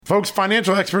Folks,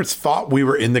 financial experts thought we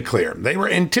were in the clear. They were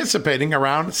anticipating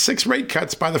around 6 rate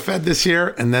cuts by the Fed this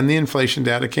year, and then the inflation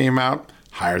data came out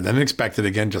higher than expected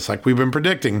again, just like we've been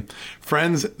predicting.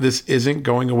 Friends, this isn't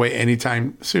going away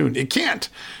anytime soon. It can't.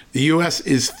 The U.S.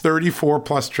 is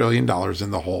 $34+ trillion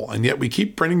in the hole, and yet we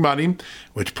keep printing money,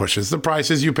 which pushes the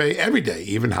prices you pay every day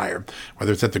even higher,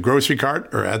 whether it's at the grocery cart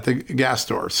or at the gas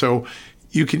store. So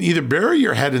you can either bury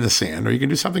your head in the sand or you can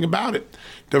do something about it.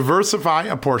 Diversify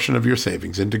a portion of your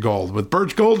savings into gold with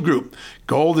Birch Gold Group.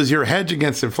 Gold is your hedge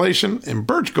against inflation, and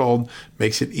Birch Gold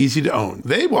makes it easy to own.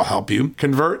 They will help you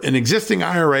convert an existing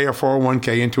IRA or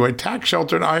 401k into a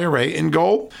tax-sheltered IRA in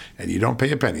gold, and you don't pay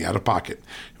a penny out of pocket.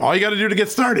 All you got to do to get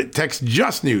started, text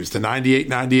Just News to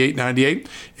 989898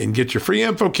 and get your free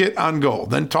info kit on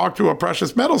gold. Then talk to a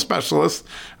precious metal specialist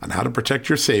on how to protect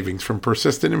your savings from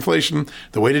persistent inflation.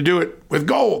 The way to do it with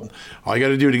gold. All you got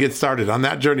to do to get started on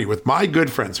that journey with my good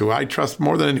friends who I trust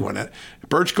more than anyone at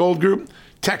Birch Gold Group,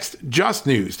 text Just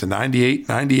News to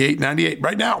 989898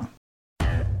 right now.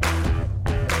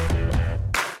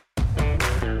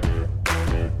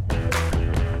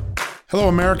 Hello,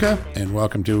 America, and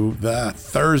welcome to the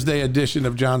Thursday edition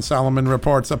of John Solomon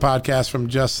Reports, a podcast from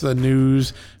Just the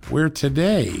News, where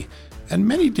today, on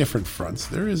many different fronts,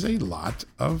 there is a lot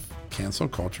of cancel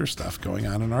culture stuff going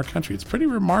on in our country. It's pretty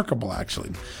remarkable,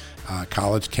 actually.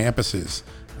 College campuses,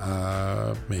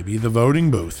 maybe the voting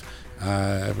booth,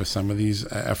 with some of these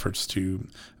efforts to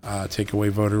take away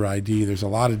voter ID. There's a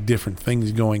lot of different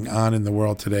things going on in the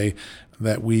world today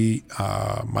that we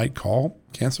might call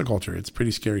cancel culture. It's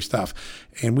pretty scary stuff.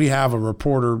 And we have a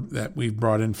reporter that we've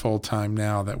brought in full time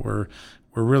now that we're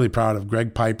really proud of,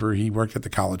 Greg Piper. He worked at the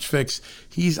College Fix.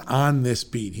 He's on this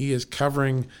beat. He is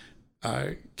covering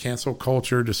cancel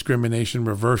culture, discrimination,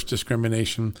 reverse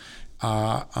discrimination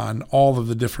on all of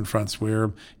the different fronts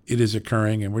where it is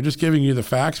occurring. And we're just giving you the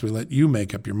facts. We let you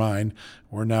make up your mind.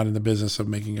 We're not in the business of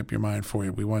making up your mind for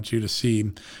you. We want you to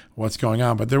see what's going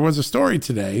on. But there was a story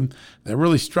today that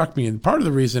really struck me. And part of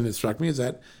the reason it struck me is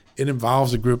that it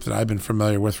involves a group that I've been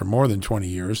familiar with for more than 20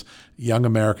 years, Young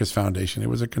America's Foundation. It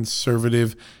was a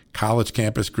conservative college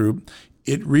campus group.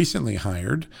 It recently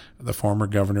hired the former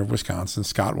governor of Wisconsin,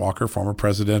 Scott Walker, former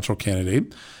presidential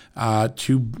candidate,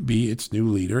 to be its new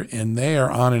leader. And they are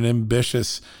on an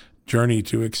ambitious journey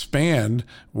to expand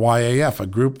YAF, a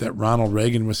group that Ronald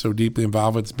Reagan was so deeply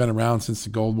involved with. It's been around since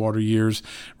the Goldwater years.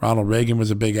 Ronald Reagan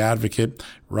was a big advocate.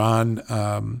 Ron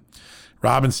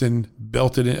Robinson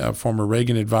built it, a former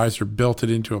Reagan advisor, built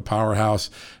it into a powerhouse.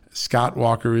 Scott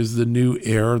Walker is the new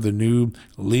heir, the new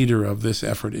leader of this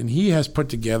effort. And he has put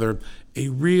together a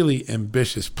really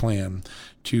ambitious plan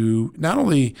to not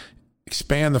only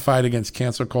expand the fight against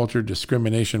cancel culture,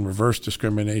 discrimination, reverse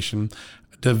discrimination,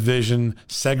 division,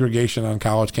 segregation on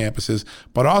college campuses,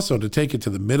 but also to take it to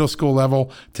the middle school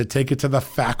level, to take it to the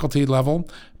faculty level,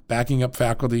 backing up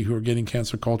faculty who are getting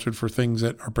cancel cultured for things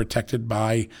that are protected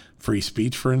by free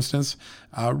speech, for instance.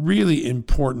 Really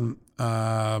important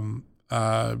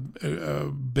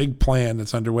big plan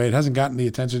that's underway. It hasn't gotten the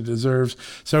attention it deserves.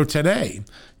 So today,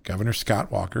 Governor Scott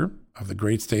Walker of the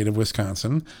great state of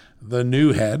Wisconsin, the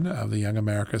new head of the Young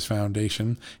America's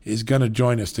Foundation, is going to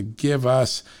join us to give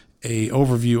us a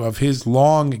overview of his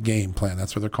long game plan.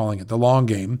 That's what they're calling it, the long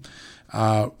game.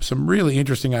 Some really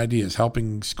interesting ideas,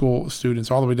 helping school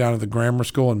students all the way down to the grammar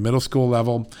school and middle school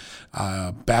level,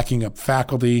 backing up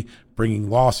faculty, bringing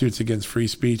lawsuits against free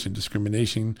speech and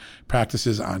discrimination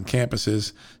practices on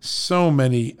campuses. So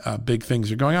many big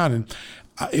things are going on. And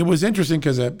it was interesting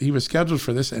because he was scheduled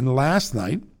for this. And last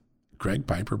night, Greg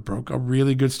Piper broke a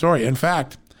really good story. In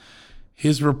fact,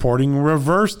 his reporting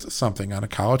reversed something on a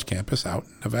college campus out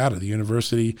in Nevada, the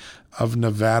University of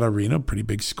Nevada, Reno, pretty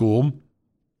big school.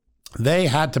 They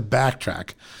had to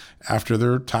backtrack after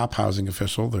their top housing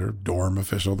official, their dorm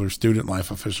official, their student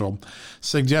life official,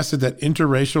 suggested that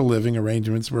interracial living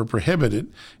arrangements were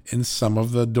prohibited in some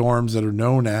of the dorms that are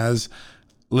known as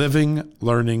Living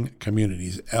Learning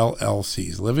Communities,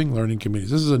 LLCs, Living Learning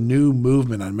Communities. This is a new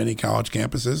movement on many college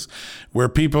campuses where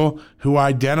people who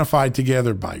identify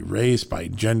together by race, by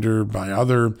gender, by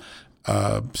other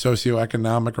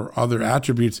socioeconomic or other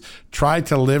attributes try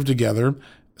to live together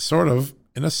sort of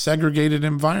in a segregated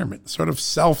environment, sort of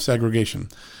self-segregation.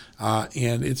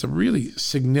 And it's a really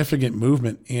significant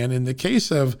movement. And in the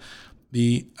case of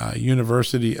the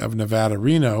University of Nevada,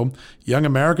 Reno, Young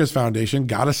America's Foundation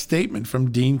got a statement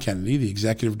from Dean Kennedy, the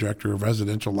executive director of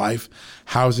residential life,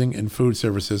 housing, and food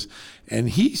services. And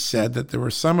he said that there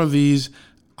were some of these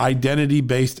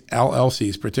identity-based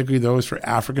LLCs, particularly those for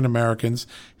African Americans,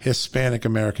 Hispanic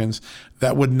Americans,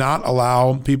 that would not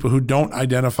allow people who don't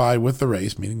identify with the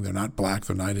race, meaning they're not black,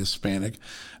 they're not Hispanic,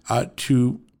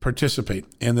 to participate.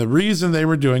 And the reason they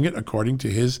were doing it, according to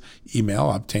his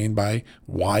email obtained by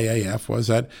YAF, was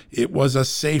that it was a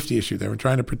safety issue. They were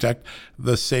trying to protect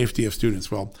the safety of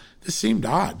students. Well, this seemed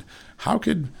odd. How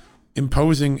could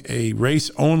imposing a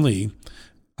race-only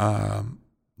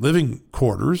living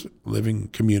quarters, living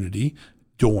community,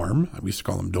 dorm, we used to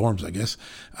call them dorms, I guess,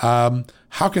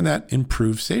 how can that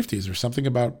improve safety? Is there something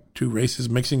about two races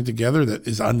mixing together that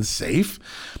is unsafe?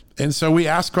 And so we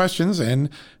asked questions, and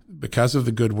because of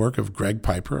the good work of Greg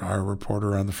Piper, our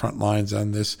reporter on the front lines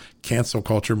on this cancel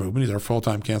culture movement, he's our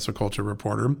full-time cancel culture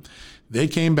reporter, they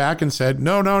came back and said,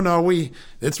 no,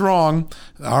 it's wrong.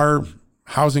 Our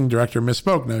housing director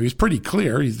misspoke. Now, he's pretty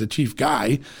clear. He's the chief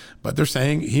guy, but they're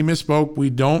saying he misspoke. We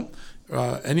don't,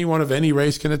 anyone of any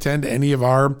race can attend any of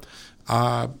our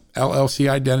LLC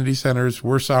identity centers.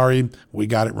 We're sorry. We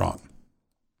got it wrong.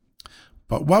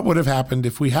 But what would have happened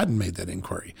if we hadn't made that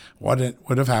inquiry? What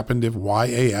would have happened if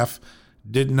YAF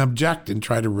didn't object and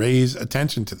try to raise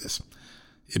attention to this?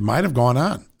 It might have gone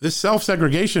on. This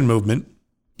self-segregation movement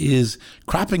is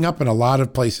cropping up in a lot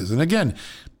of places. And again,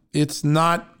 it's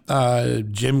not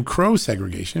Jim Crow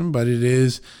segregation, but it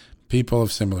is people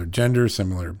of similar gender,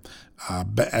 similar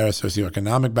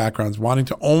socioeconomic backgrounds wanting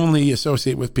to only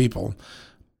associate with people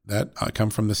that come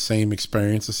from the same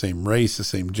experience, the same race, the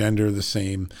same gender, the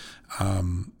same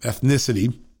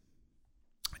ethnicity.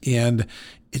 And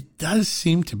it does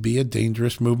seem to be a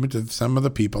dangerous movement to some of the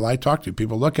people I talk to.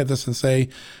 People look at this and say,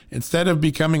 instead of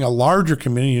becoming a larger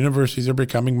community, universities are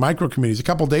becoming micro communities. A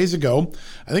couple days ago,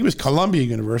 I think it was Columbia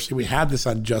University, we had this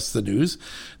on Just the News.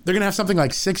 They're going to have something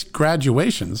like 6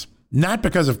 graduations, not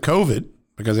because of COVID,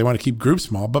 because they want to keep groups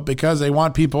small, but because they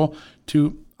want people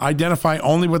to identify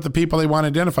only with the people they want to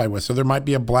identify with. So there might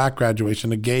be a black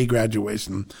graduation, a gay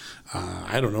graduation.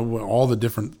 I don't know, all the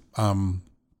different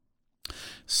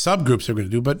subgroups they're going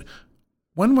to do. But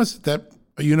when was it that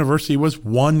a university was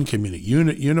one community,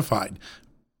 unified,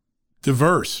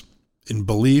 diverse in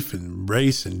belief, in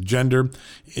race, in gender,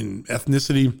 in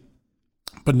ethnicity,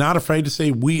 but not afraid to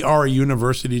say we are a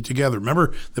university together?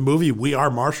 Remember the movie We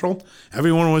Are Marshall?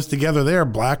 Everyone was together there,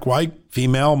 black, white,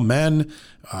 female, men,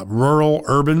 rural,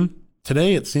 urban.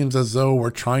 Today, it seems as though we're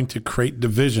trying to create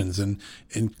divisions and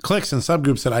cliques and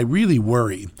subgroups that I really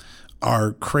worry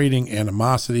are creating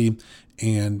animosity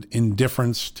and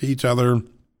indifference to each other,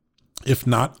 if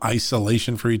not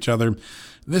isolation for each other.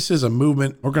 This is a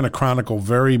movement we're going to chronicle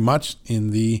very much in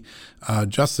the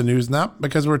Just the News, not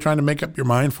because we're trying to make up your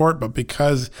mind for it, but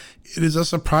because it is a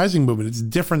surprising movement. It's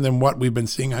different than what we've been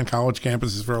seeing on college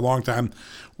campuses for a long time.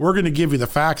 We're going to give you the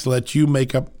facts, let you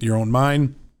make up your own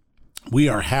mind. We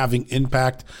are having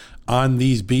impact on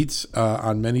these beats,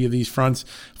 on many of these fronts.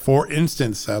 For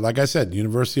instance, like I said,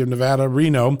 University of Nevada,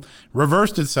 Reno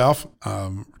reversed itself,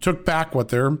 took back what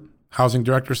their housing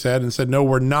director said and said, no,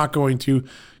 we're not going to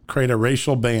create a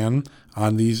racial ban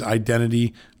on these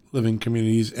identity living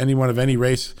communities. Anyone of any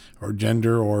race or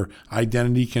gender or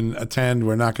identity can attend.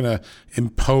 We're not going to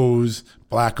impose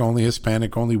black only,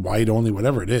 Hispanic only, white only,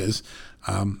 whatever it is.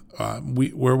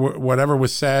 Whatever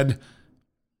was said,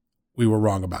 we were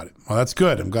wrong about it. Well, that's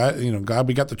good. I'm glad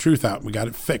we got the truth out. We got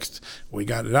it fixed. We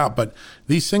got it out. But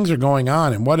these things are going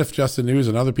on. And what if Just the News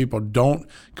and other people don't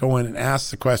go in and ask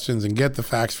the questions and get the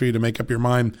facts for you to make up your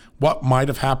mind what might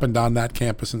have happened on that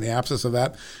campus in the absence of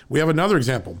that? We have another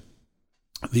example.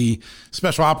 The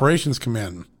Special Operations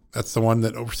Command, that's the one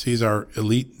that oversees our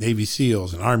elite Navy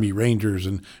SEALs and Army Rangers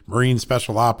and Marine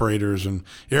Special Operators and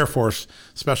Air Force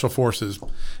Special Forces.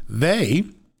 They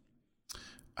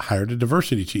hired a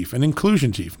diversity chief, an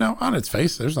inclusion chief. Now, on its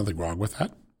face, there's nothing wrong with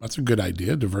that. That's a good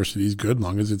idea. Diversity is good as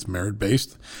long as it's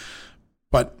merit-based.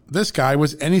 But this guy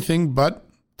was anything but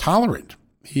tolerant.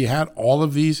 He had all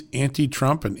of these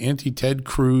anti-Trump and anti-Ted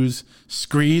Cruz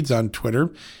screeds on Twitter.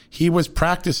 He was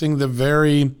practicing the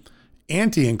very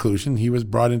anti-inclusion he was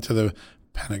brought into the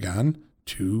Pentagon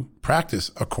to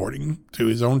practice according to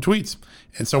his own tweets.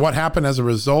 And so what happened as a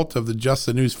result of the Just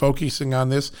the News focusing on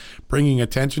this, bringing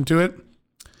attention to it?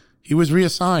 He was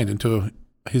reassigned until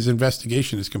his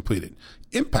investigation is completed.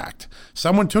 Impact.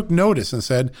 Someone took notice and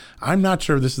said, I'm not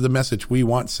sure this is the message we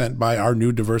want sent by our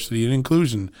new diversity and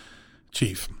inclusion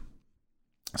chief.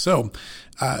 So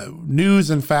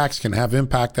news and facts can have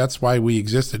impact. That's why we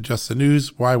exist at Just the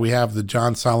News, why we have the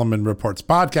John Solomon Reports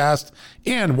podcast,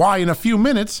 and why in a few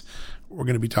minutes we're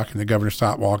going to be talking to Governor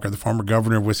Scott Walker, the former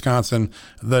governor of Wisconsin,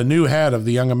 the new head of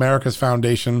the Young America's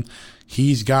Foundation.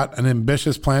 He's got an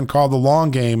ambitious plan called the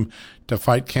Long Game to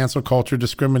fight cancel culture,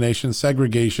 discrimination,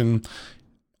 segregation,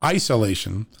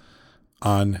 isolation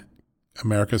on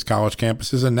America's college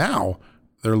campuses, and now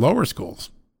their lower schools,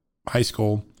 high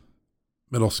school,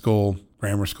 middle school,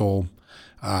 grammar school.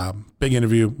 Big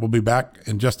interview. We'll be back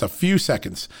in just a few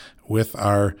seconds with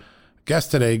our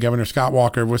guest today, Governor Scott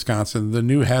Walker of Wisconsin, the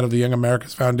new head of the Young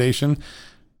America's Foundation,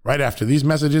 right after these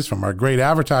messages from our great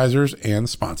advertisers and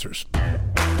sponsors.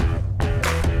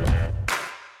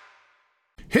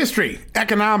 History,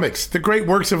 economics, the great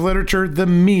works of literature, the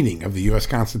meaning of the U.S.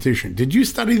 Constitution. Did you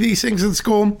study these things in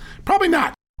school? Probably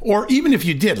not. Or even if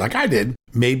you did, like I did,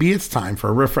 maybe it's time for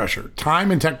a refresher.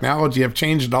 Time and technology have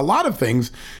changed a lot of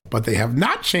things, but they have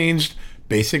not changed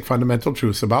basic fundamental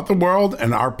truths about the world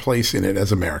and our place in it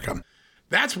as America.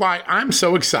 That's why I'm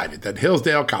so excited that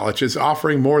Hillsdale College is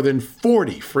offering more than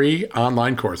 40 free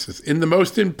online courses in the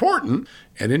most important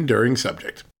and enduring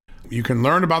subject. You can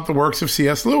learn about the works of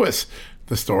C.S. Lewis,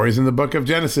 the stories in the book of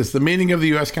Genesis, the meaning of the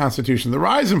U.S. Constitution, the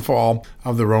rise and fall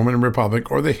of the Roman Republic,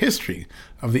 or the history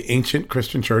of the ancient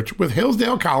Christian church with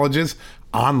Hillsdale College's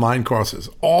online courses,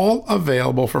 all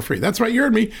available for free. That's right, you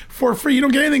heard me, for free. You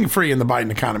don't get anything free in the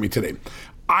Biden economy today.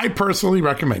 I personally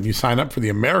recommend you sign up for the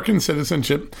American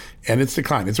Citizenship and Its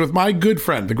Decline. It's with my good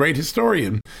friend, the great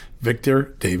historian,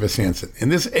 Victor Davis Hanson. In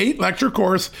this 8-lecture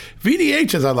course,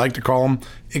 VDH, as I like to call him,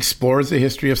 explores the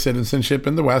history of citizenship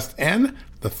in the West and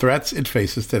the threats it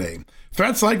faces today.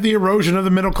 Threats like the erosion of the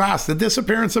middle class, the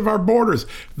disappearance of our borders,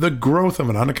 the growth of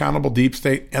an unaccountable deep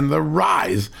state, and the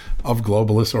rise of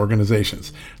globalist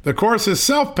organizations. The course is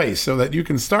self-paced so that you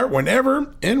can start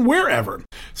whenever and wherever.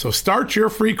 So start your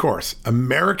free course,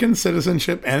 American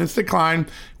Citizenship and Its Decline,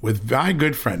 with my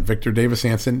good friend, Victor Davis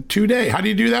Hanson, today. How do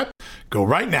you do that? Go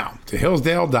right now to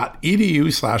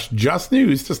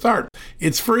hillsdale.edu/justnews to start.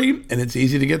 It's free and it's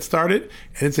easy to get started,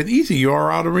 and it's an easy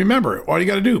URL to remember. All you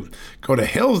got to do, go to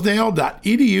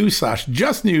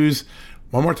hillsdale.edu/justnews.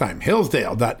 One more time,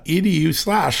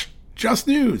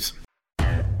 hillsdale.edu/justnews.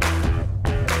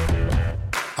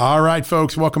 All right,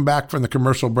 folks, welcome back from the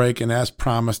commercial break. And as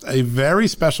promised, a very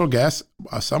special guest,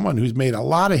 someone who's made a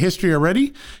lot of history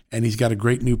already, and he's got a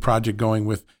great new project going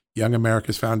with Young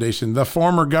America's Foundation, the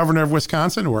former governor of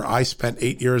Wisconsin, where I spent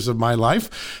 8 years of my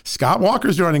life. Scott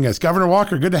Walker's joining us. Governor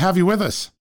Walker, good to have you with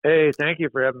us. Hey, thank you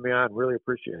for having me on. Really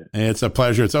appreciate it. It's a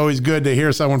pleasure. It's always good to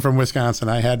hear someone from Wisconsin.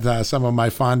 I had some of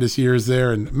my fondest years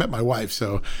there and met my wife,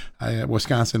 so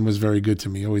Wisconsin was very good to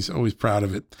me. Always proud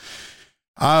of it.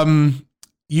 I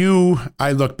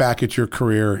look back at your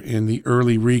career in the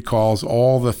early recalls,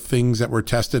 all the things that were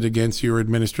tested against your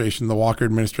administration, the Walker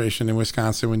administration in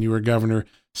Wisconsin when you were governor,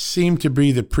 seemed to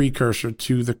be the precursor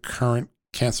to the current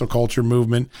cancel culture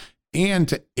movement and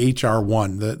to H.R.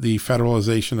 1, the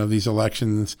federalization of these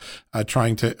elections,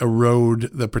 trying to erode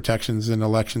the protections in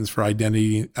elections for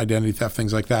identity theft,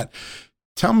 things like that.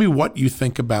 Tell me what you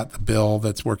think about the bill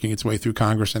that's working its way through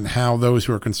Congress and how those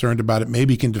who are concerned about it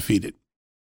maybe can defeat it.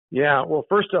 Yeah, well,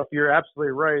 first off, you're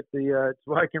absolutely right. It's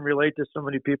why I can relate to so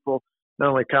many people, not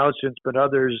only college students, but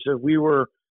others. We were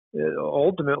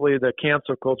ultimately the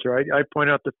cancel culture. I point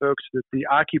out to folks that the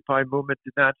Occupy movement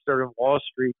did not start on Wall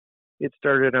Street. It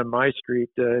started on my street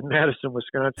in Madison,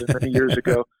 Wisconsin, many years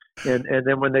ago. And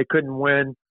then when they couldn't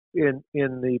win in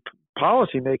the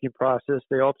policy-making process,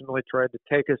 they ultimately tried to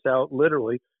take us out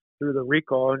literally through the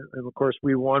recall. And of course,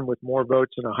 we won with more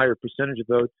votes and a higher percentage of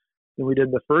votes than we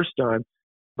did the first time.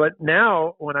 But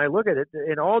now, when I look at it,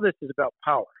 and all this is about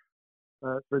power.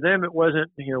 For them, it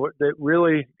wasn't, that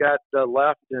really got the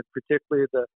left, and particularly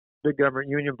the big government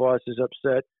union bosses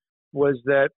upset, was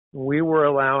that we were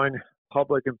allowing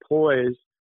public employees,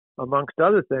 amongst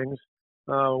other things,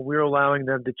 we were allowing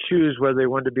them to choose whether they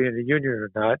wanted to be in a union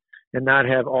or not, and not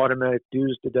have automatic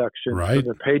dues deduction from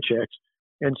their paychecks.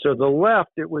 And so the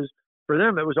left, for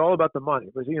them, it was all about the money.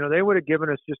 It was, they would have given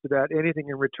us just about anything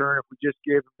in return if we just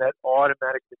gave them that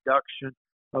automatic deduction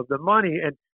of the money.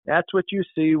 And that's what you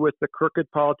see with the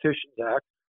Crooked Politicians Act,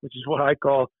 which is what I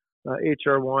call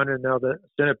H.R. 1 and now the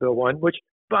Senate Bill 1, which,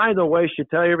 by the way, should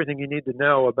tell you everything you need to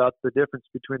know about the difference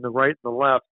between the right and the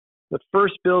left. The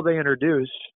first bill they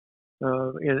introduced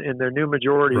in their new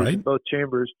majorities in both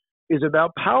chambers is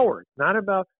about power. It's not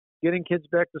about getting kids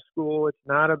back to school. It's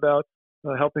not about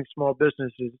helping small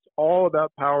businesses. It's all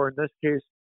about power. In this case,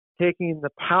 taking the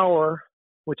power,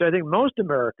 which I think most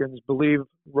Americans believe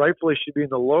rightfully should be in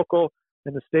the local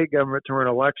and the state government to run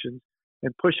elections,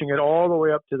 and pushing it all the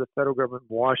way up to the federal government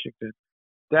in Washington.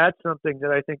 That's something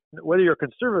that I think, whether you're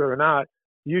conservative or not,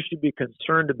 you should be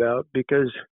concerned about,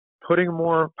 because putting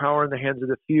more power in the hands of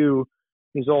the few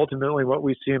is ultimately what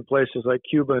we see in places like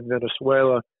Cuba and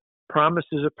Venezuela.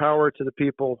 Promises of power to the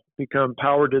people become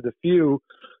power to the few,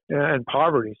 and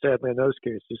poverty, sadly, in those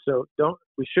cases. So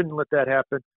we shouldn't let that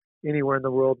happen anywhere in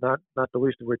the world, not the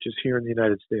least of which is here in the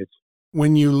United States.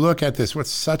 When you look at this, what's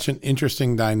such an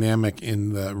interesting dynamic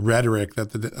in the rhetoric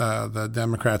that the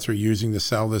Democrats are using to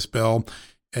sell this bill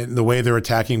and the way they're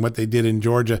attacking what they did in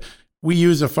Georgia. We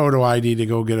use a photo ID to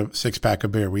go get a 6-pack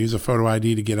of beer. We use a photo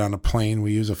ID to get on a plane.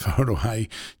 We use a photo ID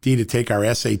to take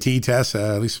our SAT test.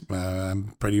 At least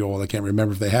I'm pretty old. I can't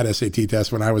remember if they had SAT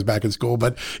tests when I was back in school.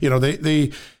 But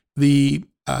the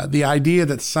idea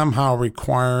that somehow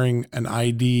requiring an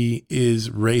ID is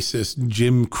racist,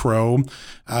 Jim Crow.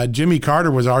 Jimmy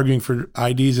Carter was arguing for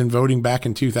IDs and voting back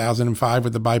in 2005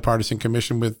 with the bipartisan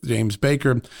commission with James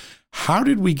Baker. How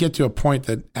did we get to a point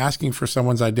that asking for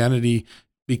someone's identity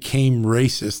became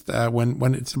racist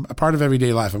when it's a part of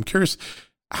everyday life? I'm curious,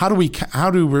 how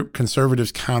do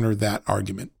conservatives counter that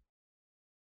argument?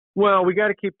 Well, we got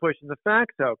to keep pushing the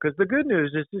facts out, because the good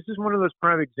news is this is one of those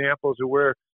prime examples of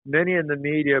where many in the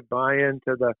media buy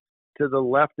into the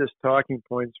leftist talking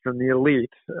points from the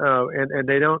elite, and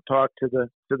they don't talk to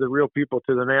the real people,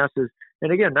 to the masses.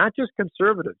 And again, not just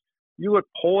conservatives. You look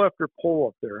poll after poll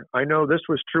up there. I know this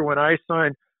was true when I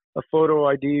signed a photo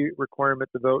ID requirement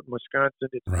to vote in Wisconsin.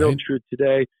 It's still true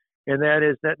today. And that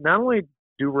is that not only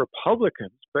do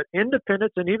Republicans, but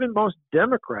independents and even most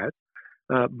Democrats,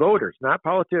 voters, not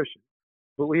politicians,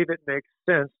 believe it makes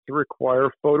sense to require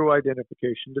photo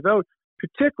identification to vote,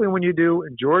 particularly when you do,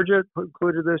 and Georgia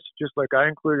included this, just like I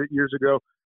included it years ago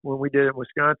when we did it in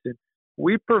Wisconsin.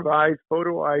 We provide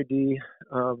photo ID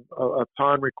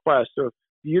upon request. So if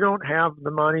you don't have the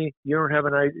money, you don't have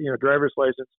an driver's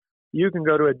license, you can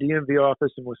go to a DMV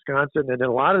office in Wisconsin and in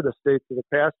a lot of the states that have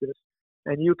passed this,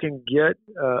 and you can get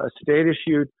a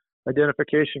state-issued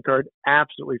identification card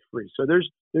absolutely free. So there's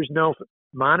no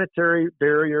monetary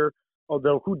barrier,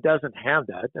 although who doesn't have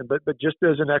that? But just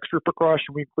as an extra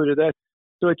precaution, we included that.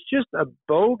 So it's just a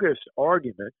bogus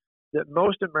argument that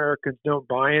most Americans don't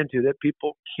buy into, that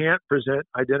people can't present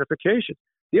identification.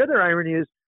 The other irony is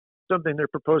something they're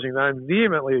proposing that I'm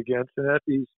vehemently against, and that's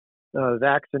these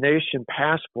vaccination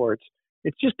passports.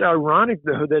 It's just ironic,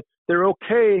 though, that they're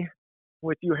okay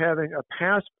with you having a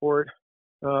passport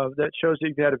that shows that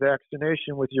you've had a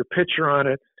vaccination with your picture on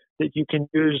it, that you can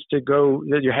use to go,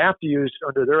 that you have to use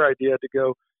under their idea to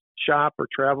go shop or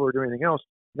travel or do anything else.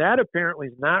 That apparently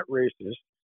is not racist,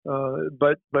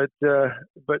 but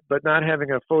not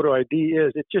having a photo ID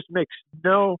is. It just makes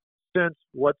no sense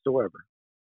whatsoever.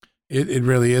 It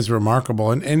really is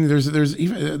remarkable. And there's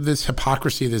even this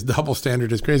hypocrisy, this double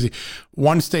standard is crazy.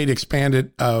 One state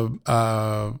expanded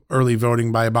early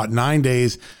voting by about 9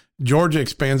 days. Georgia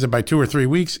expands it by 2 or 3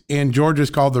 weeks, and Georgia's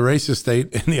called the racist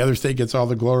state, and the other state gets all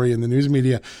the glory in the news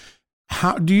media.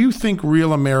 How do you think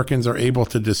real Americans are able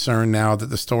to discern now that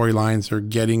the storylines are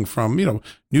getting from,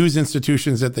 news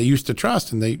institutions that they used to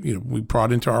trust, and we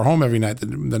brought into our home every night,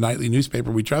 the nightly newspaper,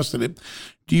 we trusted it.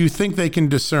 Do you think they can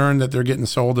discern that they're getting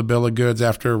sold a bill of goods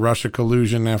after Russia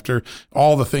collusion, after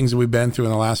all the things that we've been through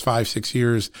in the last 5-6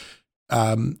 years?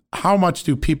 How much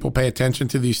do people pay attention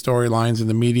to these storylines in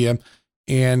the media,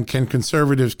 and can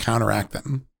conservatives counteract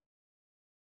them?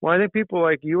 Well, I think people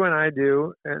like you and I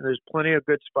do, and there's plenty of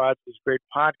good spots. There's great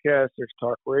podcasts, there's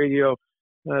talk radio,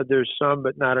 there's some,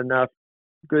 but not enough,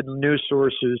 good news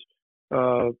sources,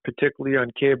 particularly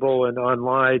on cable and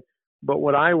online. But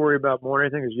what I worry about more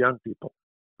than anything is young people.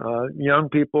 Young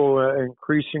people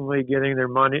increasingly getting their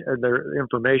money, or their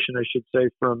information, I should say,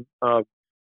 from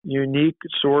unique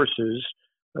sources,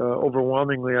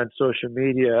 overwhelmingly on social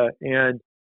media. And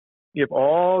if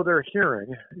all they're hearing,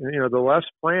 the left's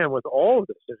plan with all of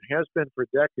this, it has been for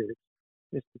decades,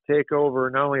 is to take over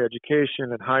not only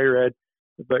education and higher ed,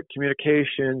 but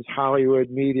communications, Hollywood,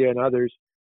 media, and others.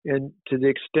 And to the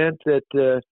extent that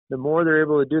the more they're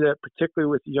able to do that, particularly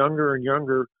with younger and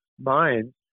younger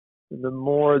minds, the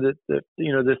more that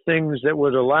the things that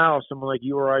would allow someone like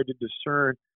you or I to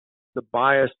discern the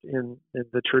bias in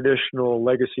the traditional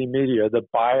legacy media, the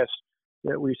bias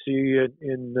that we see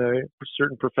in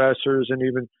certain professors and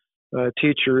even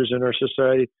teachers in our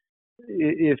society.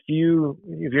 If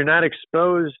you're not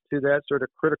exposed to that sort of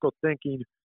critical thinking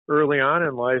early on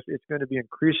in life, it's going to be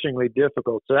increasingly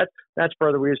difficult. So that's part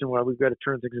of the reason why we've got to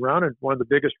turn things around, and one of the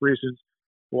biggest reasons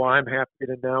why I'm happy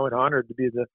to now and honored to be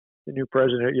the new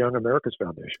president at Young America's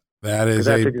Foundation. That's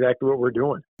exactly what we're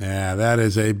doing. Yeah, that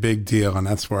is a big deal, and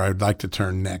that's where I'd like to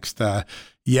turn next.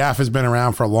 YAF has been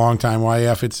around for a long time.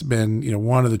 YAF, it's been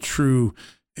one of the true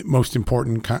most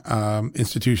important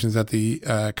institutions at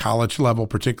the college level,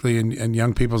 particularly in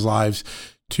young people's lives,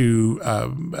 to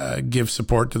give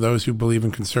support to those who believe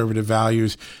in conservative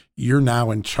values. You're now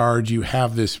in charge. You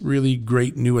have this really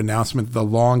great new announcement, the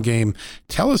long game.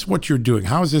 Tell us what you're doing.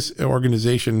 How is this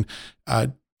organization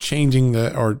changing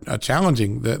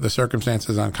challenging the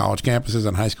circumstances on college campuses,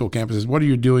 on high school campuses? What are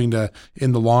you doing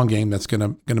in the long game that's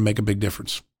going to make a big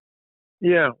difference?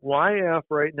 Yeah, YF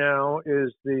right now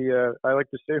is I like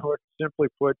to say, simply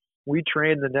put, we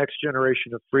train the next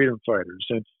generation of freedom fighters.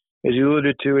 And as you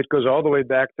alluded to, it goes all the way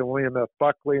back to William F.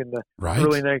 Buckley in the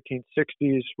early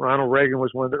 1960s. Ronald Reagan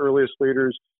was one of the earliest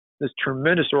leaders. This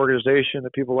tremendous organization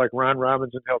that people like Ron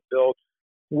Robinson helped build.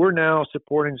 We're now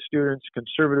supporting students,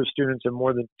 conservative students, in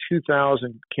more than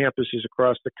 2,000 campuses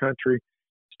across the country.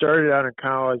 Started out in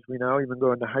college. We now even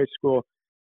go into high school.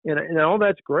 And all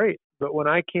that's great. But when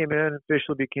I came in,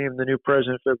 officially became the new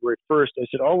president February 1st, I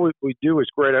said, all we do is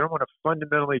great. I don't want to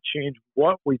fundamentally change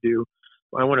what we do.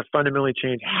 I want to fundamentally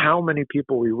change how many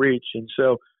people we reach. And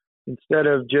so instead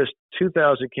of just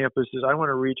 2,000 campuses, I want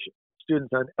to reach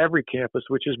students on every campus,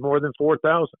 which is more than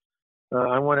 4,000.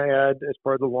 I want to add, as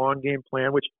part of the long game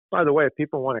plan, which, by the way, if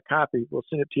people want a copy, we'll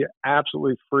send it to you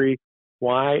absolutely free,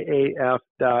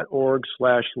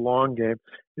 yaf.org/longgame.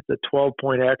 It's a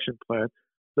 12-point action plan.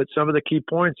 But some of the key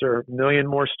points are 1 million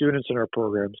more students in our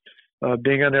programs,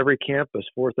 being on every campus,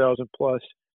 4,000 plus,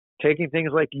 taking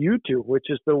things like YouTube, which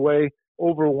is the way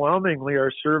overwhelmingly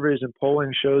our surveys and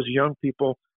polling shows young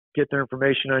people get their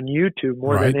information on YouTube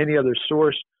more than any other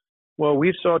source. Well,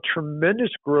 we saw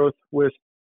tremendous growth with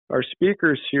our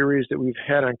speakers series that we've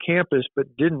had on campus, but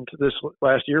didn't this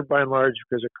last year by and large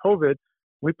because of COVID.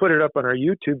 We put it up on our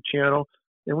YouTube channel,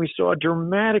 and we saw a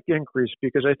dramatic increase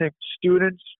because I think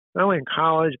students, not only in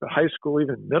college, but high school,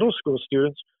 even middle school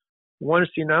students, want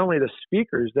to see not only the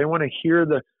speakers, they want to hear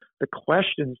the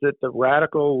questions that the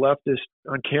radical leftists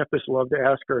on campus love to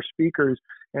ask our speakers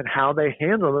and how they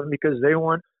handle them, because they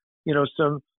want,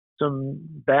 some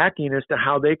backing as to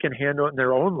how they can handle it in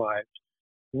their own lives.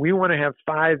 We want to have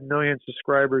 5 million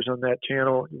subscribers on that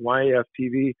channel, YF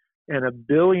TV, and 1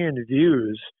 billion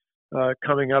views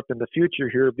coming up in the future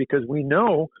here, because we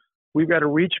know we've got to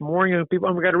reach more young people,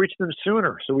 and we've got to reach them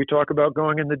sooner. So we talk about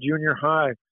going into junior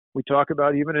high. We talk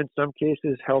about, even in some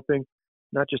cases, helping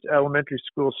not just elementary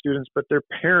school students, but their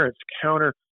parents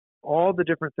counter all the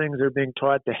different things they're being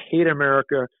taught to hate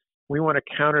America. We want to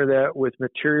counter that with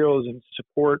materials and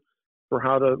support for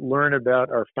how to learn about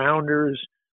our founders,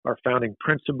 our founding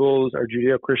principles, our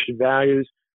Judeo-Christian values,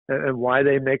 and why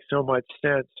they make so much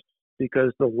sense.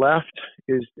 Because the left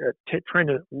is trying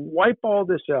to wipe all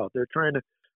this out. They're trying to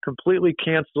completely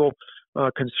cancel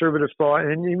conservative thought,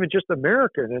 and even just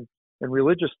American and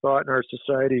religious thought in our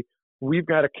society. We've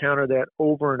got to counter that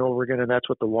over and over again, and that's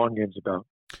what the long game's about.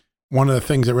 One of the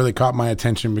things that really caught my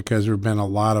attention, because there have been a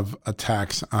lot of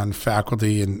attacks on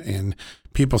faculty and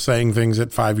people saying things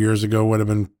that 5 years ago would have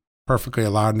been perfectly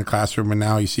allowed in the classroom, and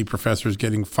now you see professors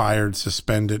getting fired,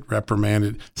 suspended,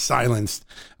 reprimanded, silenced.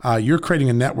 You're creating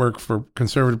a network for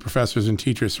conservative professors and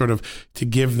teachers, sort of to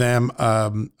give them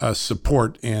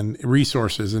support and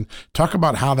resources. And talk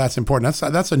about how that's important.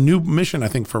 That's a new mission, I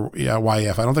think, for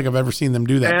YF. I don't think I've ever seen them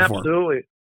do that before. Absolutely.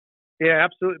 Yeah,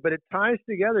 absolutely. But it ties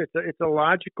together. It's a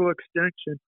logical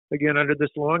extension, again, under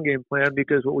this long game plan,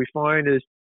 because what we find is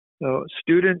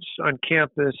students on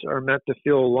campus are meant to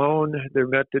feel alone. They're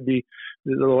meant to be,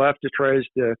 the left tries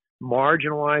to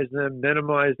marginalize them,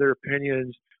 minimize their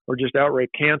opinions, or just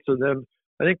outright cancel them.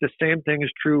 I think the same thing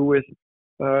is true with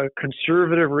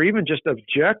conservative or even just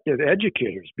objective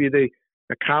educators, be they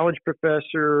a college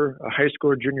professor, a high school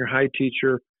or junior high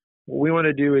teacher. What we want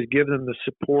to do is give them the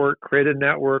support, create a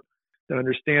network to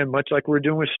understand, much like we're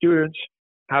doing with students,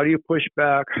 how do you push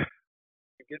back,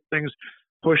 get things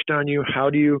pushed on you,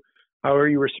 how are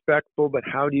you respectful, but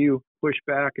how do you push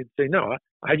back and say, no,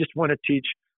 I just want to teach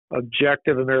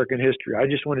objective American history. I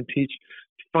just want to teach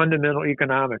fundamental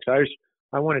economics.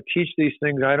 I want to teach these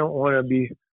things. I don't want to be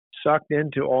sucked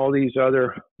into all these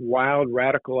other wild,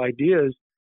 radical ideas,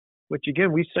 which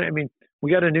again, we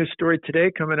got a new story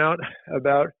today coming out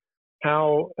about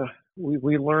how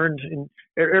we learned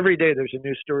every day there's a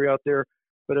new story out there,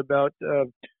 but about a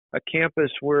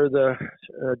campus where the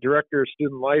director of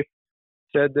student life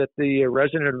said that the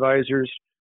resident advisors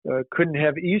couldn't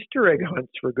have Easter egg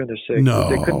hunts, for goodness sake. No.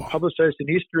 They couldn't publicize an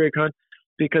Easter egg hunt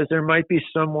because there might be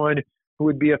someone who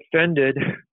would be offended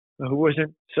who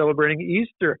wasn't celebrating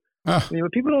Easter.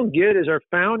 What people don't get is our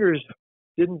founders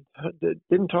didn't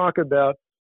talk about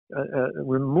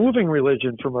removing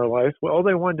religion from our life. Well, all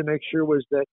they wanted to make sure was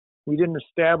that we didn't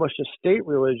establish a state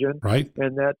religion, right,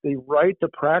 and that the right to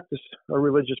practice our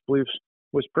religious beliefs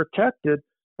was protected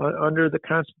under the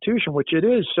Constitution, which it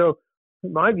is. So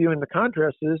my view in the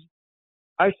contrast is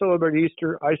I celebrate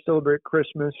Easter. I celebrate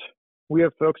Christmas. We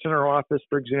have folks in our office,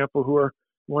 for example, who are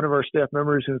one of our staff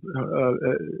members,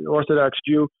 Orthodox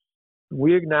Jew,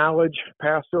 We acknowledge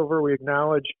Passover. We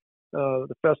acknowledge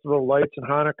the Festival of Lights and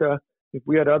Hanukkah. If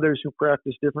we had others who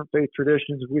practice different faith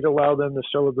traditions, we'd allow them to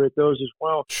celebrate those as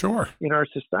well. Sure. In our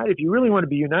society, if you really want to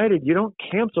be united, you don't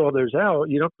cancel others out.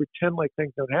 You don't pretend like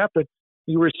things don't happen.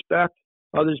 You respect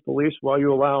others' beliefs while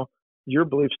you allow your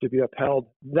beliefs to be upheld.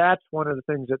 That's one of the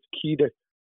things that's key to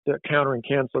countering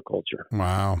cancel culture.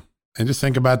 Wow. And just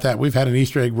think about that. We've had an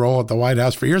Easter egg roll at the White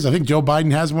House for years. I think Joe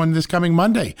Biden has one this coming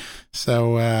Monday.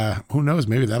 So who knows?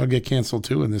 Maybe that'll get canceled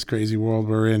too in this crazy world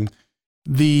we're in.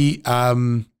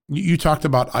 You talked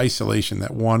about isolation,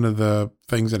 that one of the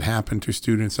things that happened to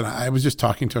students. And I was just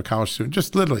talking to a college student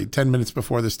just literally 10 minutes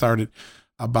before this started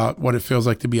about what it feels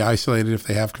like to be isolated if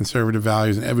they have conservative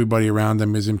values and everybody around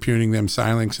them is impugning them,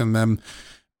 silencing them.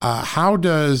 How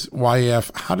does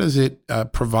YAF, how does it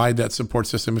provide that support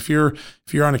system? If you're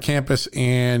on a campus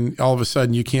and all of a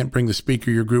sudden you can't bring the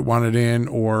speaker your group wanted in,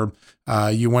 or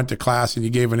you went to class and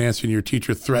you gave an answer and your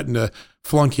teacher threatened to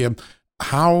flunk you,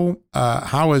 how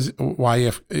is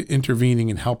YF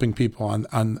intervening and helping people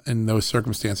in those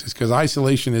circumstances? Because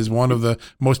isolation is one of the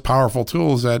most powerful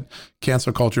tools that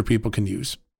cancel culture people can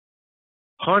use.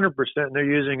 100%. They're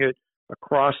using it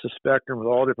across the spectrum with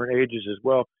all different ages as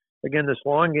well. Again, this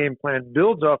long game plan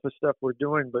builds off of stuff we're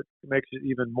doing, but makes it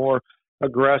even more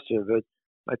aggressive.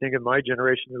 I think in my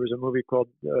generation, there was a movie called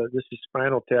This is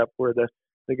Spinal Tap, where the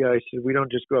guy said, we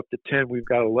don't just go up to 10, we've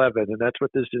got 11. And that's what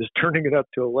this is, turning it up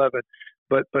to 11.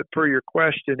 But per your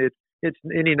question, it's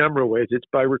any number of ways. It's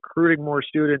by recruiting more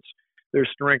students, their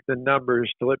strength in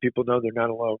numbers to let people know they're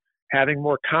not alone. Having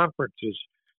more conferences.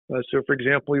 So, for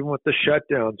example, even with the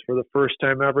shutdowns, for the first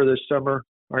time ever this summer,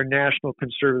 our National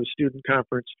Conservative Student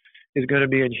Conference is going to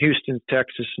be in Houston,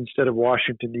 Texas, instead of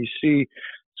Washington, D.C.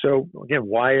 So, again,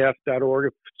 YF.org,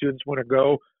 if students want to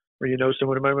go, or you know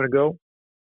someone who might want to go,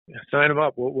 sign them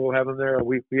up. We'll have them there.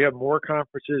 We have more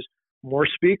conferences, more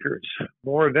speakers,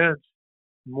 more events,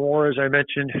 more, as I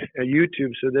mentioned, at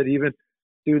YouTube, so that even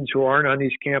students who aren't on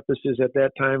these campuses at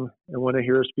that time and want to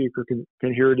hear a speaker can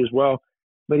hear it as well.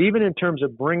 But even in terms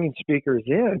of bringing speakers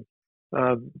in,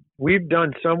 we've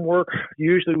done some work.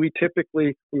 Usually we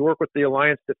work with the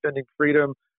Alliance Defending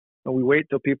Freedom, and we wait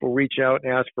till people reach out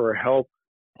and ask for our help.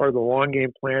 Part of the long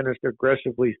game plan is to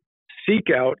aggressively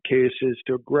seek out cases,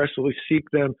 to aggressively seek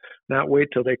them, not wait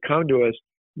till they come to us.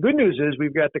 Good news is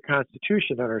we've got the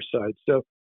Constitution on our side. So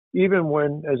even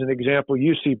when, as an example,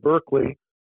 UC Berkeley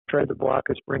tried to block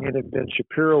us bringing in Ben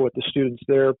Shapiro with the students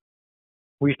there,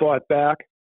 we fought back.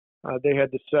 They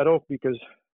had to settle because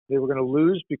they were going to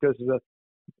lose because of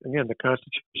the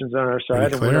Constitution's on our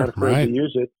side, and we're not afraid to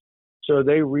use it. So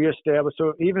they reestablished.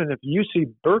 So even if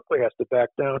UC Berkeley has to back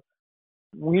down,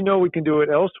 we know we can do it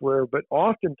elsewhere. But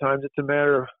oftentimes it's a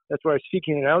matter of, that's why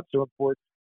seeking it out is so important.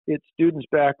 It's students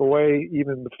back away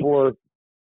even before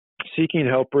seeking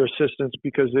help or assistance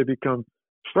because they become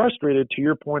frustrated, to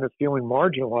your point of feeling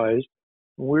marginalized.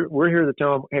 We're here to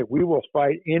tell them, hey, we will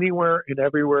fight anywhere and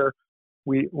everywhere.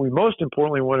 We most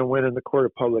importantly want to win in the court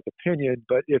of public opinion,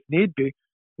 but if need be,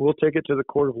 we'll take it to the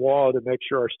court of law to make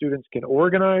sure our students can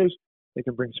organize, they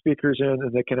can bring speakers in,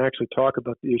 and they can actually talk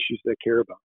about the issues they care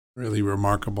about. Really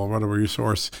remarkable. What a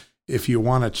resource. If you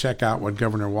want to check out what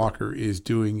Governor Walker is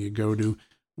doing, you go to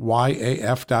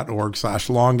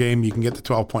yaf.org/longgame. You can get the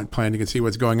 12-point plan. You can see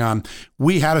what's going on.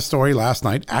 We had a story last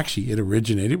night. Actually, it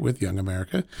originated with Young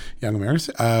Americans.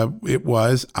 It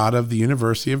was out of the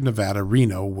University of Nevada,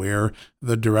 Reno, where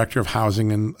the director of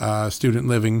housing and student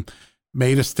living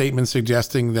made a statement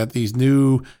suggesting that these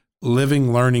new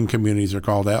living learning communities are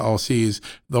called LLCs,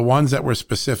 the ones that were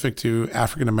specific to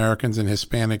African Americans and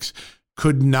Hispanics,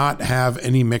 could not have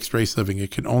any mixed race living. It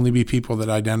could only be people that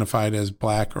identified as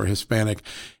Black or Hispanic.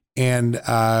 And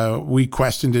we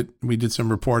questioned it. We did some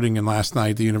reporting, and last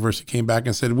night the university came back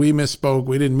and said, we misspoke.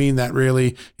 We didn't mean that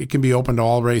really. It can be open to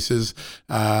all races.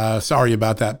 Sorry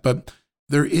about that. But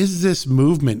there is this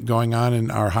movement going on in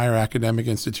our higher academic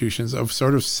institutions of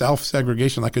sort of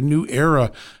self-segregation, like a new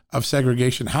era of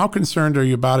segregation. How concerned are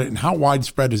you about it, and how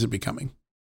widespread is it becoming?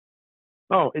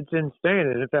 Oh, it's insane.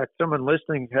 And in fact, someone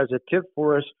listening has a tip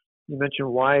for us. You mentioned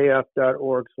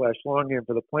yaf.org/longgame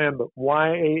for the plan, but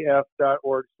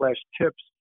yaf.org/tips.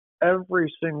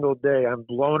 Every single day, I'm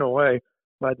blown away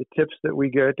by the tips that we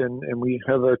get, and we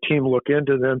have our team look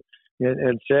into them.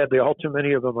 And sadly, all too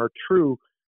many of them are true.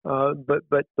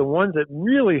 But the ones that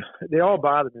really, they all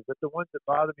bother me, but the ones that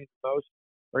bother me the most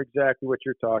are exactly what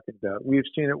you're talking about. We've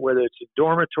seen it whether it's in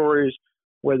dormitories,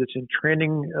 whether it's in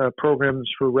training programs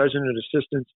for resident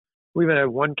assistants. We even had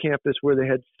one campus where they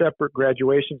had separate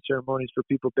graduation ceremonies for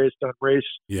people based on race,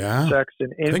 sex,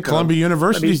 and income. I think Columbia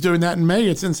University is doing that in May.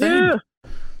 It's insane. Yeah,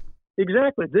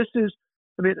 exactly. This is,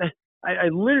 I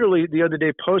literally the other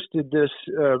day posted this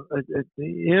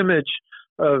the image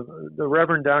of the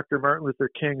Reverend Dr. Martin Luther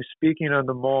King speaking on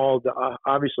the Mall, the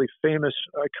obviously famous,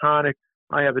 iconic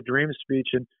 "I Have a Dream" speech.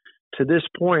 And to this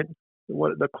point,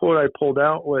 what the quote I pulled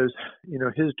out was,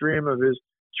 his dream of his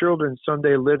children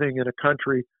someday living in a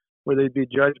country where they'd be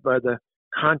judged by the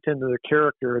content of their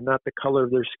character and not the color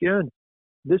of their skin.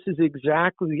 This is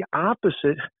exactly the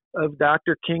opposite of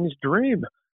Dr. King's dream.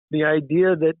 The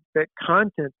idea that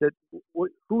content, that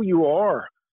who you are,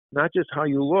 not just how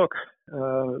you look,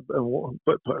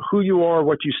 but who you are,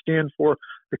 what you stand for,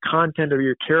 the content of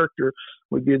your character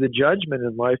would be the judgment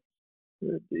in life.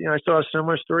 I saw a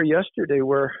similar story yesterday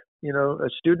where, a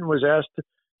student was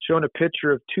shown a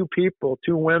picture of two people,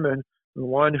 two women,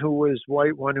 one who was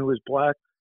white, one who was black,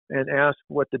 and asked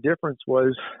what the difference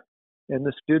was. And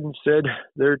the student said,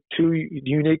 they're two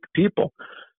unique people.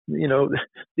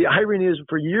 The irony is,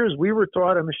 for years we were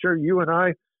taught, I'm sure you and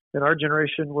I and our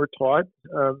generation were taught,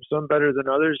 some better than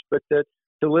others, but that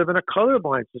to live in a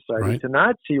colorblind society, right, to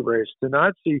not see race, to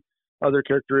not see other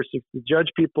characteristics, to judge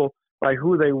people by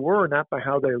who they were, not by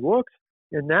how they looked.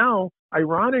 And now,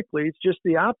 ironically, it's just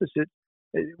the opposite.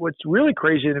 What's really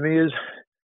crazy to me is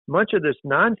much of this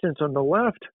nonsense on the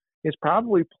left is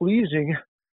probably pleasing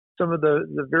some of the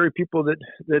very people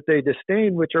that they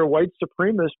disdain, which are white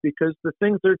supremacists, because the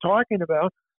things they're talking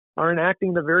about are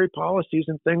enacting the very policies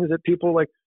and things that people like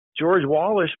George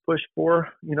Wallace pushed for,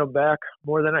 back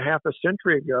more than a half a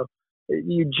century ago.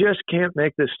 You just can't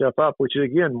make this stuff up, which is,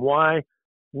 again, why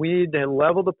we need to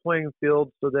level the playing field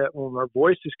so that when our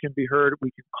voices can be heard,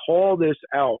 we can call this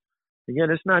out. Again,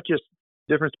 it's not just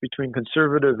difference between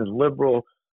conservative and liberal,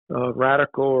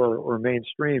 radical or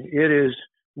mainstream. It is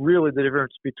really the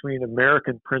difference between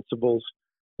American principles,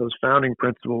 those founding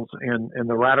principles, and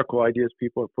the radical ideas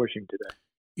people are pushing today.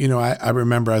 I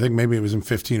remember, I think maybe it was in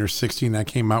 15 or 16, I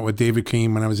came out with David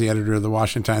Keene when I was the editor of the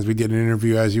Washington Times. We did an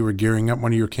interview as you were gearing up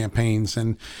one of your campaigns.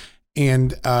 And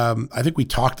I think we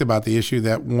talked about the issue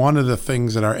that one of the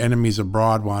things that our enemies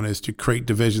abroad want is to create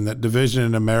division, that division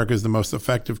in America is the most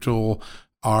effective tool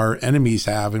our enemies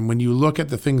have. And when you look at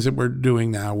the things that we're doing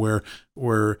now, where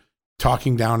we're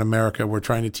talking down America, we're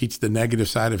trying to teach the negative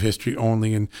side of history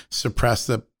only and suppress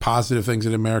the positive things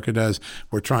that America does.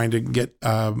 We're trying to get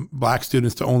black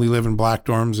students to only live in black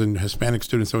dorms and Hispanic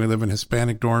students to only live in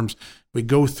Hispanic dorms. We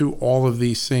go through all of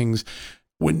these things.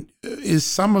 Is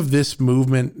some of this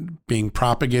movement being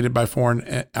propagated by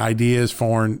foreign ideas,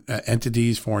 foreign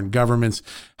entities, foreign governments?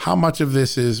 How much of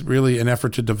this is really an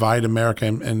effort to divide America,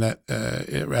 and that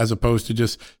as opposed to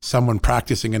just someone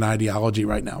practicing an ideology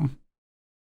right now?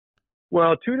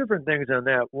 Well, two different things on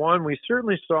that. One, we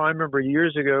certainly saw, I remember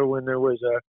years ago when there was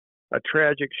a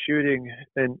tragic shooting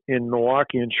in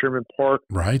Milwaukee in Sherman Park,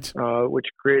 right, which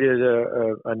created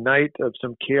a night of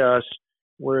some chaos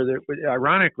where,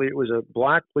 ironically, it was a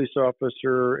black police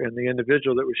officer and the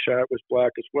individual that was shot was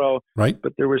black as well. Right.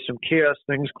 But there was some chaos,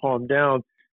 things calmed down.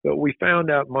 But we found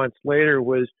out months later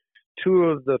was two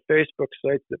of the Facebook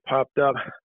sites that popped up.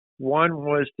 One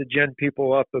was to gin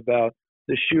people up about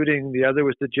the shooting. The other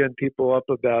was to gin people up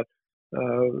about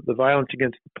the violence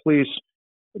against the police.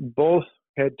 Both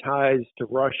had ties to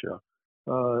Russia.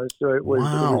 So it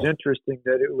was interesting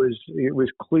that it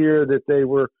was clear that they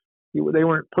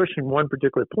weren't pushing one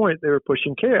particular point. They were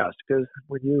pushing chaos, because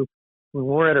when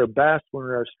we're at our best, when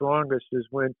we're our strongest, is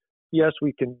when, yes,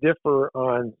 we can differ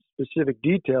on specific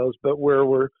details, but where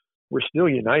we're still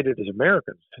united as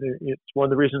Americans. It's one of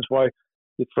the reasons why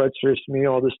it frustrates me,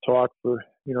 all this talk for,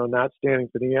 not standing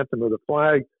for the anthem or the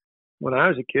flag. When I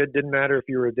was a kid, didn't matter if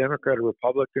you were a Democrat or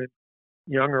Republican,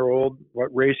 young or old, what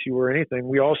race you were, anything.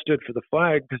 We all stood for the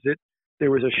flag because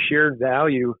there was a shared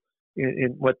value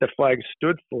in what the flag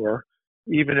stood for,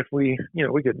 even if we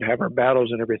could have our battles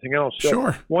and everything else. So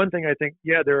sure. One thing I think,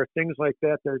 there are things like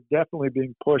that that are definitely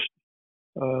being pushed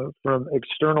from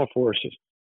external forces.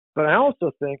 But I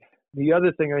also think the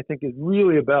other thing I think is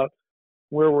really about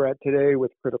where we're at today with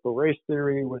critical race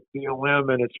theory, with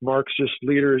BLM and its Marxist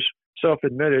leaders,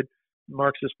 self-admitted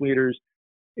Marxist leaders,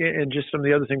 and just some of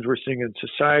the other things we're seeing in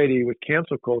society with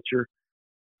cancel culture.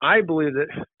 I believe that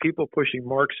people pushing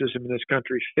Marxism in this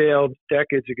country failed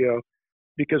decades ago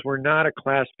because we're not a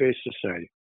class-based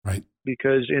society. Right.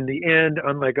 Because in the end,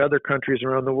 unlike other countries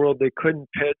around the world, they couldn't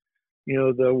pit,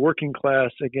 the working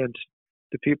class against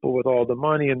the people with all the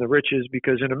money and the riches,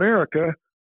 because in America,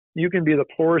 you can be the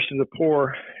poorest of the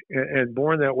poor and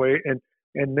born that way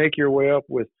and make your way up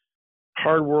with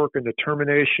hard work and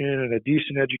determination and a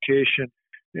decent education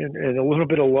and a little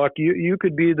bit of luck. You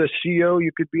could be the CEO,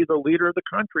 you could be the leader of the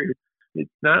country.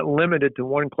 It's not limited to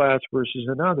one class versus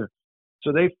another.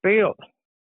 So they failed.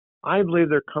 I believe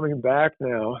they're coming back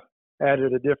now at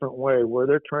it a different way, where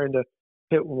they're trying to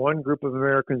hit one group of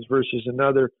Americans versus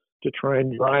another to try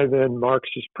and drive in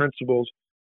Marxist principles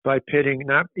by pitting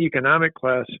not economic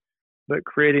class, but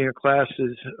creating a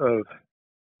classes of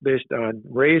based on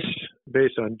race,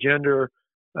 based on gender,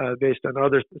 based on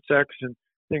other sex and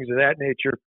things of that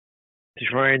nature, to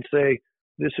try and say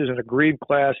this is an agreed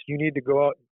class. You need to go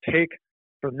out and take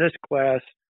from this class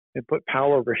and put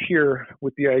power over here,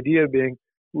 with the idea being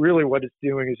really what it's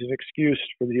doing is an excuse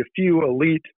for the few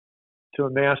elite to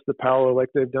amass the power like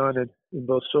they've done in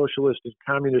both socialist and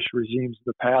communist regimes in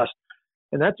the past.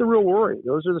 And that's a real worry.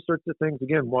 Those are the sorts of things,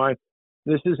 again, why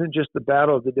this isn't just the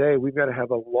battle of the day. We've got to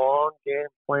have a long game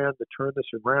plan to turn this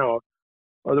around.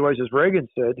 Otherwise, as Reagan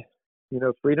said,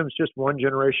 freedom's just one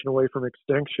generation away from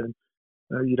extinction.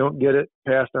 You don't get it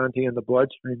passed on to you in the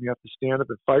bloodstream. You have to stand up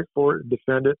and fight for it and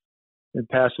defend it and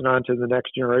pass it on to the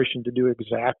next generation to do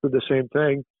exactly the same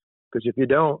thing. Because if you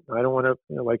don't, I don't want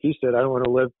to, like he said, I don't want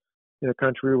to live in a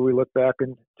country where we look back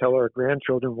and tell our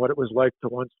grandchildren what it was like to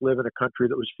once live in a country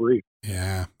that was free.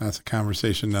 Yeah, that's a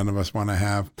conversation none of us want to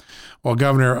have. Well,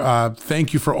 Governor,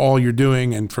 thank you for all you're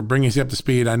doing and for bringing us up to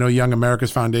speed. I know Young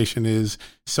America's Foundation is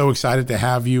so excited to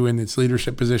have you in its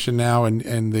leadership position now,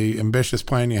 and the ambitious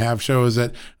plan you have shows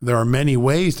that there are many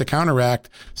ways to counteract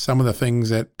some of the things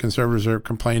that conservatives are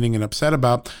complaining and upset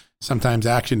about. Sometimes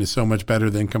action is so much better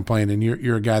than complaining.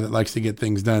 You're a guy that likes to get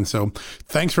things done. So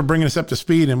thanks for bringing us up to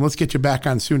speed, and let's get you back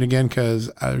on soon again,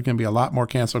 because there's going to be a lot more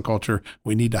cancel culture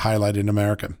we need to highlight in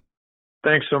America.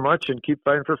 Thanks so much, and keep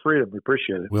fighting for freedom. We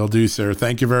appreciate it. Will do, sir.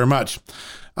 Thank you very much.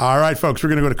 All right, folks, we're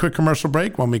going to go to a quick commercial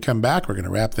break. When we come back, we're going to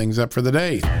wrap things up for the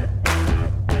day.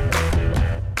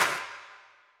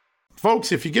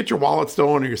 Folks, if you get your wallet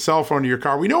stolen or your cell phone or your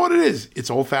car, we know what it is. It's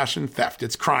old-fashioned theft.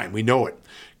 It's crime. We know it.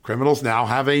 Criminals now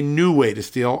have a new way to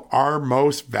steal our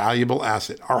most valuable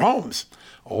asset, our homes.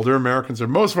 Older Americans are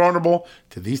most vulnerable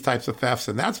to these types of thefts,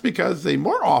 and that's because they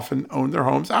more often own their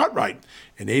homes outright.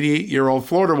 An 88-year-old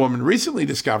Florida woman recently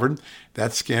discovered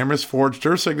that scammers forged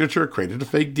her signature, created a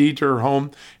fake deed to her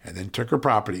home, and then took her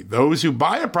property. Those who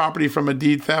buy a property from a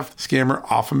deed theft scammer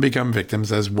often become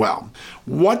victims as well.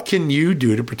 What can you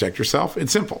do to protect yourself?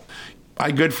 It's simple. My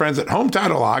good friends at Home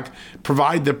Title Lock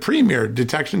provide the premier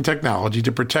detection technology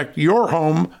to protect your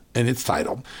home and its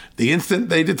title. The instant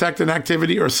they detect an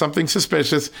activity or something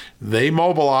suspicious, they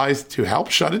mobilize to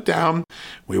help shut it down.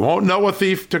 We won't know a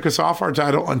thief took us off our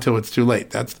title until it's too late.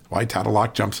 That's why Title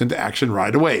Lock jumps into action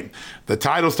right away. The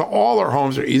titles to all our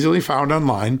homes are easily found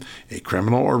online. A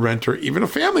criminal or renter, even a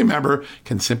family member,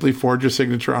 can simply forge your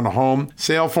signature on a home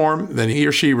sale form. Then he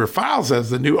or she refiles as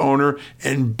the new owner,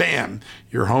 and bam,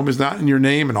 your home is not in your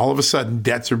name, and all of a sudden,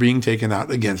 debts are being taken out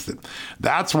against it.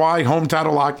 That's why Home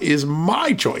Title Lock is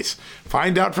my choice.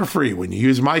 Find out for free when you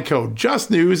use my code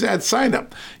JUSTNEWS at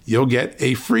sign-up. You'll get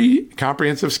a free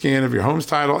comprehensive scan of your home's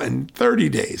title and 30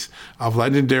 days of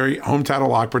legendary Home Title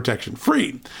Lock protection,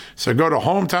 free. So go to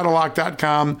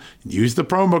HomeTitleLock.com and use the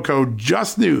promo code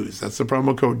JUSTNEWS. That's the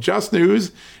promo code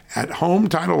JUSTNEWS at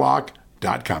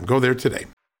HomeTitleLock.com. Go there today.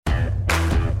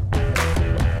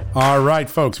 All right,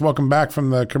 folks, welcome back from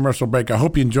the commercial break. I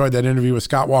hope you enjoyed that interview with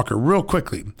Scott Walker. Real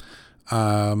quickly,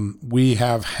 we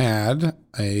have had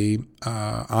a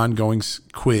ongoing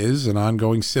quiz, an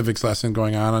ongoing civics lesson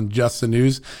going on Just the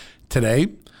News. Today,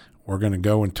 we're going to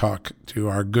go and talk to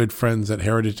our good friends at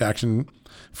Heritage Action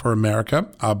for America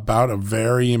about a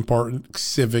very important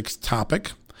civics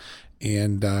topic.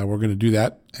 And we're going to do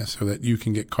that so that you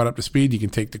can get caught up to speed. You can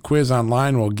take the quiz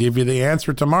online. We'll give you the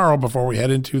answer tomorrow before we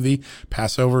head into the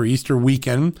Passover, Easter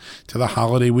weekend, to the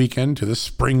holiday weekend, to the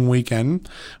spring weekend,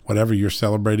 whatever you're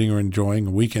celebrating or enjoying.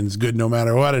 A weekend's good no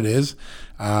matter what it is.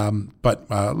 But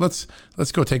let's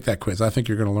go take that quiz. I think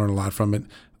you're going to learn a lot from it.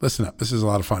 Listen up. This is a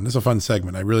lot of fun. This is a fun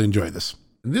segment. I really enjoy this.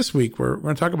 This week, we're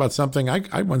going to talk about something.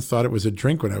 I once thought it was a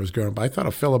drink when I was growing up. I thought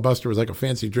a filibuster was like a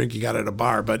fancy drink you got at a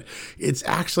bar, but it's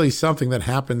actually something that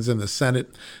happens in the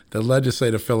Senate, the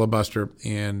legislative filibuster.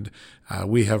 And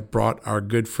we have brought our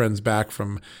good friends back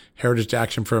from Heritage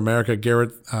Action for America.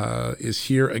 Garrett is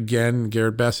here again.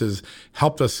 Garrett Bess has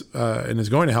helped us and is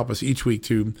going to help us each week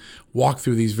to walk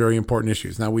through these very important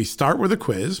issues. Now, we start with a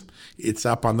quiz. It's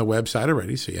up on the website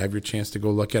already, so you have your chance to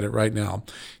go look at it right now.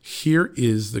 Here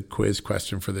is the quiz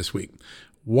question for this week.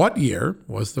 What year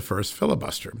was the first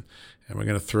filibuster? And we're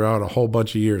going to throw out a whole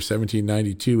bunch of years,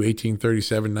 1792,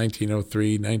 1837,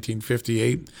 1903,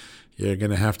 1958. You're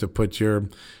going to have to put your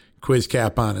quiz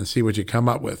cap on and see what you come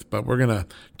up with. But we're going to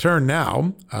turn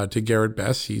now to Garrett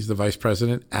Bess. He's the vice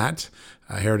president at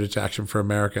Heritage Action for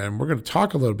America. And we're going to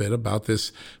talk a little bit about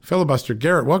this filibuster.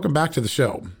 Garrett, welcome back to the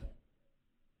show.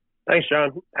 Thanks,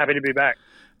 John. Happy to be back.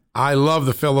 I love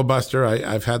the filibuster.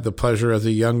 I've had the pleasure as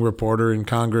a young reporter in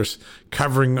Congress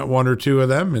covering one or two of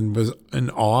them and was in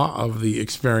awe of the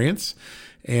experience.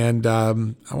 And I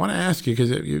want to ask you,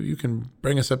 because you can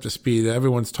bring us up to speed.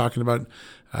 Everyone's talking about,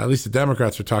 at least the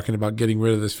Democrats are talking about getting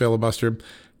rid of this filibuster.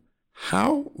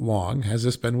 How long has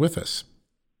this been with us?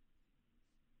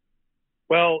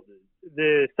 Well,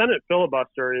 the Senate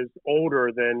filibuster is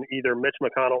older than either Mitch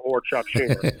McConnell or Chuck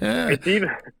Schumer.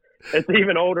 It's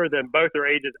even older than both their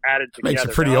ages added together. Makes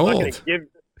it pretty old. I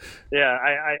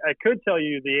could tell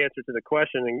you the answer to the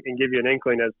question and give you an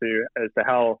inkling as to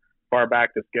how far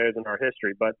back this goes in our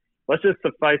history, but let's just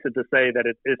suffice it to say that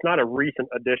it's not a recent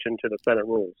addition to the Senate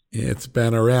rules. It's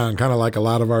been around, kind of like a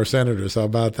lot of our senators. How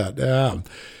about that? Yeah.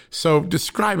 So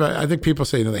describe, I think people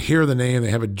say, they hear the name,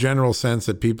 they have a general sense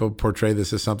that people portray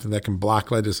this as something that can block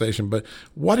legislation, but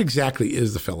what exactly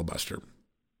is the filibuster?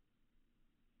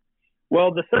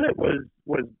 Well, the Senate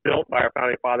was built by our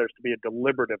founding fathers to be a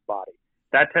deliberative body.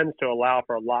 That tends to allow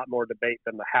for a lot more debate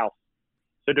than the House.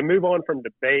 So to move on from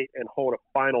debate and hold a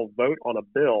final vote on a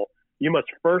bill, you must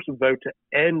first vote to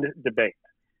end debate.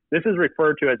 This is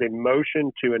referred to as a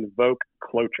motion to invoke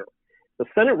cloture. The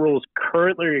Senate rules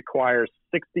currently require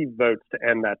 60 votes to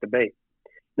end that debate.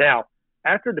 Now,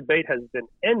 after debate has been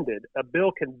ended, a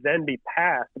bill can then be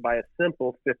passed by a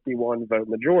simple 51 vote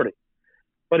majority.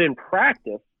 But in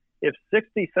practice, if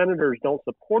 60 senators don't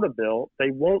support a bill, they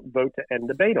won't vote to end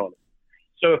debate on it.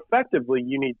 So effectively,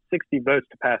 you need 60 votes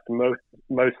to pass most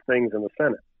things in the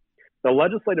Senate. The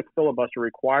legislative filibuster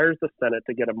requires the Senate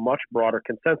to get a much broader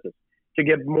consensus, to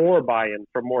get more buy-in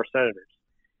from more senators.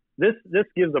 This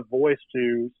gives a voice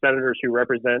to senators who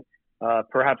represent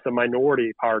perhaps a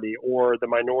minority party or the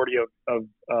minority of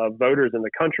voters in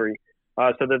the country,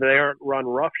 so that they aren't run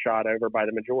roughshod over by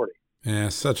the majority. Yeah,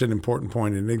 such an important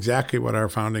point, and exactly what our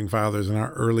founding fathers and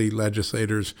our early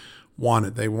legislators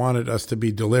wanted. They wanted us to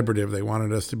be deliberative. They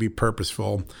wanted us to be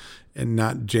purposeful and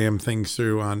not jam things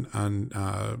through on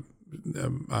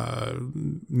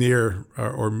near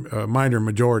or minor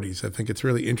majorities. I think it's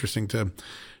really interesting to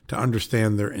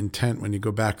understand their intent when you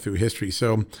go back through history.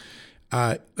 So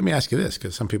let me ask you this,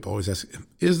 because some people always ask,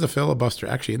 is the filibuster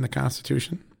actually in the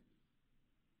Constitution?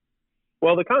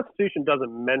 Well, the Constitution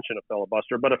doesn't mention a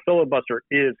filibuster, but a filibuster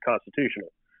is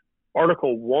constitutional.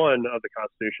 Article 1 of the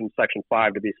Constitution, Section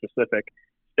 5 to be specific,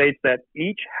 states that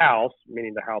each House,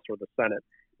 meaning the House or the Senate,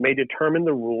 may determine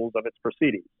the rules of its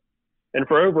proceedings. And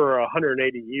for over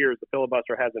 180 years, the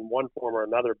filibuster has in one form or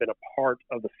another been a part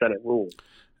of the Senate rules.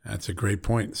 That's a great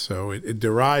point. So it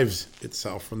derives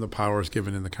itself from the powers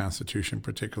given in the Constitution,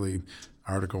 particularly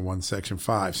Article 1, Section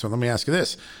 5. So let me ask you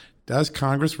this. Does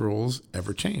Congress rules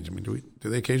ever change? I mean, do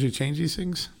they occasionally change these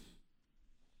things?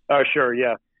 Oh, sure,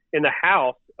 yeah. In the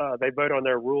House, they vote on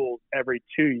their rules every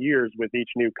 2 years with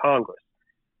each new Congress.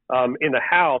 In the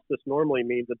House, this normally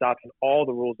means adopting all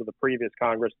the rules of the previous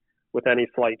Congress with any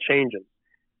slight changes.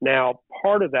 Now,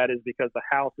 part of that is because the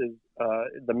House is,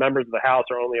 the members of the House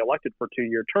are only elected for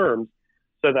 2-year terms,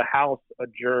 so the House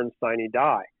adjourns sine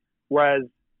die. Whereas,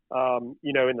 in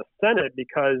the Senate,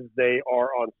 because they are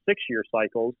on 6-year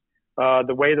cycles,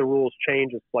 the way the rules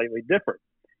change is slightly different.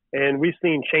 And we've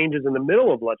seen changes in the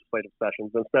middle of legislative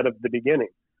sessions instead of the beginning.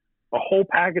 A whole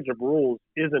package of rules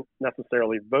isn't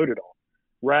necessarily voted on.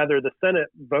 Rather, the Senate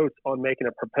votes on making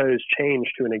a proposed change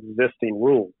to an existing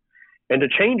rule. And to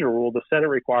change a rule, the Senate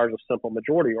requires a simple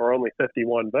majority, or only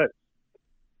 51 votes.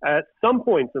 At some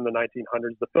points in the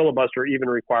 1900s, the filibuster even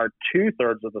required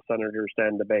 2/3 of the senators to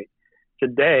end debate.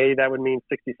 Today, that would mean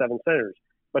 67 senators.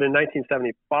 But in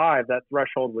 1975, that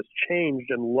threshold was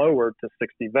changed and lowered to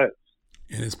 60 votes.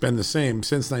 And it's been the same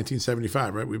since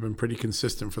 1975, right? We've been pretty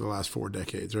consistent for the last 4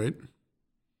 decades, right?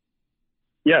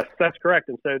 Yes, that's correct.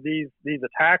 And so these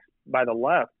attacks by the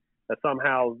left that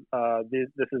somehow this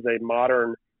is a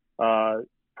modern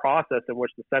process in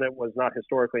which the Senate was not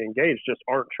historically engaged just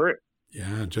aren't true.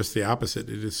 Yeah, just the opposite.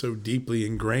 It is so deeply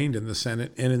ingrained in the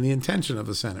Senate and in the intention of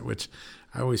the Senate, which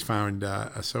I always found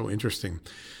so interesting.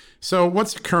 So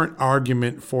what's the current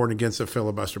argument for and against a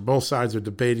filibuster? Both sides are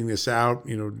debating this out.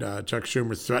 Chuck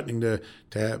Schumer threatening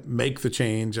to make the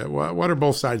change. What are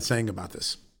both sides saying about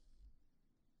this?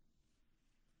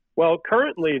 Well,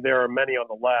 currently there are many on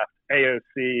the left,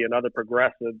 AOC and other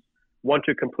progressives, want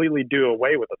to completely do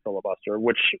away with the filibuster,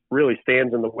 which really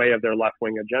stands in the way of their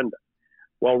left-wing agenda.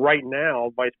 Well, right now,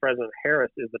 Vice President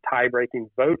Harris is the tie-breaking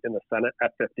vote in the Senate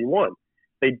at 51.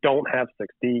 They don't have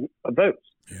 60 votes.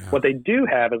 Yeah. What they do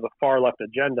have is a far-left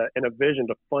agenda and a vision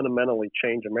to fundamentally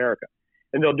change America.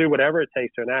 And they'll do whatever it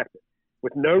takes to enact it,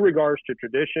 with no regards to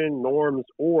tradition, norms,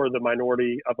 or the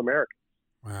minority of Americans.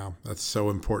 Wow, that's so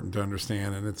important to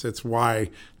understand, and it's why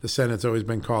the Senate's always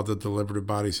been called the deliberative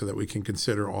body, so that we can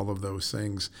consider all of those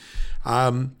things.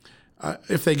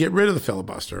 If they get rid of the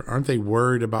filibuster, aren't they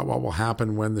worried about what will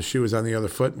happen when the shoe is on the other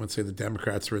foot? And let's say the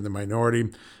Democrats are in the minority.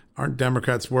 Aren't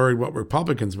Democrats worried what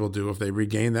Republicans will do if they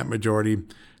regain that majority?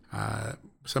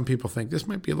 Some people think this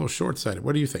might be a little short-sighted.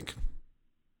 What do you think?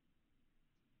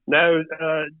 No,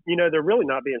 they're really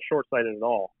not being short-sighted at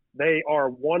all. They are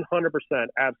 100%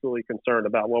 absolutely concerned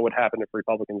about what would happen if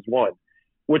Republicans won,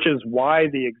 which is why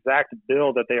the exact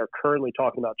bill that they are currently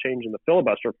talking about changing the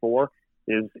filibuster for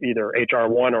is either H.R.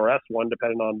 1 or S1,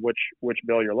 depending on which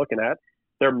bill you're looking at.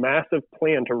 Their massive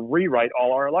plan to rewrite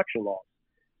all our election laws.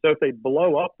 So if they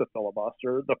blow up the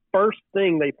filibuster, the first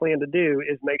thing they plan to do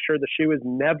is make sure the shoe is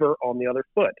never on the other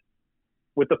foot.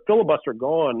 With the filibuster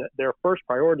gone, their first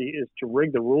priority is to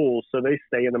rig the rules so they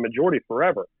stay in the majority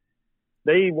forever.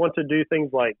 They want to do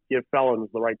things like give felons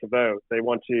the right to vote. They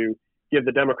want to give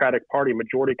the Democratic Party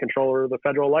majority control of the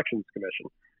Federal Elections Commission.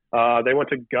 They want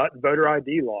to gut voter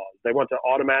ID laws. They want to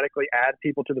automatically add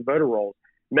people to the voter rolls,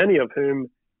 many of whom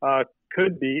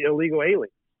could be illegal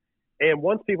aliens. And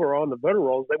once people are on the voter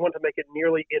rolls, they want to make it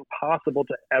nearly impossible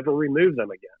to ever remove them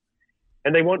again.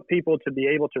 And they want people to be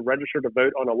able to register to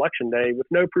vote on Election Day with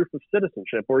no proof of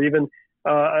citizenship or even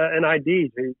an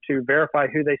ID to verify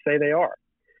who they say they are.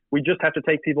 We just have to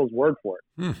take people's word for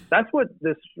it. That's what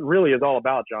this really is all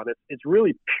about, John. It's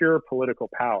really pure political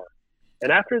power. And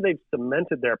after they've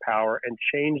cemented their power and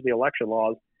changed the election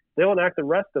laws, they'll enact the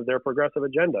rest of their progressive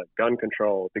agenda: gun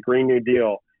control, the Green New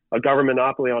Deal, a government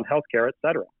monopoly on healthcare, et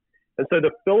cetera. And so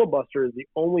the filibuster is the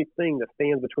only thing that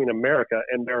stands between America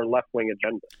and their left-wing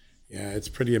agenda. Yeah, it's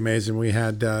pretty amazing. We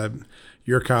had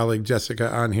your colleague Jessica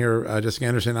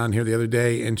Anderson on here the other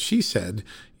day, and she said,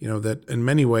 that in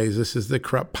many ways this is the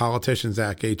Corrupt Politicians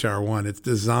Act, H.R. 1. It's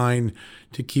designed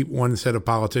to keep one set of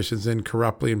politicians in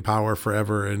corruptly in power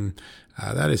forever, and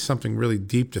that is something really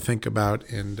deep to think about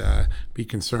and be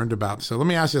concerned about. So let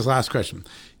me ask you this last question.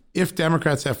 If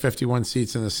Democrats have 51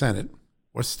 seats in the Senate,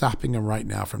 what's stopping them right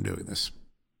now from doing this?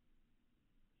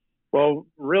 Well,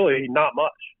 really not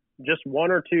much. Just one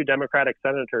or two Democratic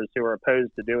senators who are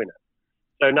opposed to doing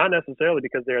it. So not necessarily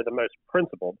because they are the most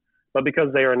principled, but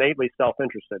because they are innately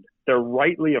self-interested. They're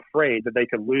rightly afraid that they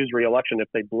could lose re-election if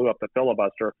they blew up the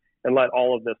filibuster and let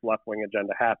all of this left-wing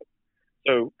agenda happen.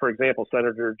 So, for example,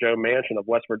 Senator Joe Manchin of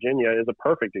West Virginia is a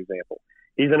perfect example.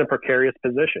 He's in a precarious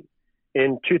position.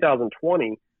 In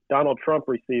 2020, Donald Trump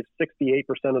received 68%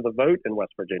 of the vote in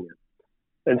West Virginia.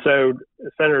 And so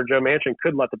Senator Joe Manchin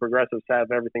could let the progressives have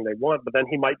everything they want, but then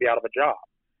he might be out of a job.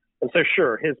 And so,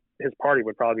 sure, his party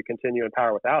would probably continue in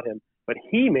power without him, but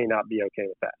he may not be okay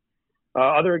with that.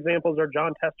 Other examples are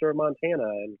John Tester of Montana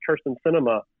and Kirsten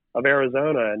Sinema of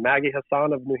Arizona and Maggie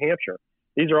Hassan of New Hampshire.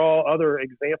 These are all other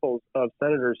examples of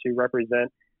senators who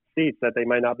represent seats that they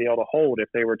might not be able to hold if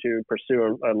they were to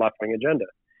pursue a left-wing agenda.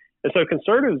 And so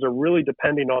conservatives are really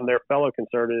depending on their fellow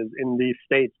conservatives in these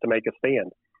states to make a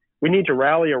stand. We need to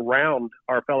rally around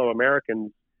our fellow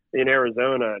Americans in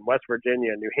Arizona and West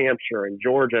Virginia, New Hampshire and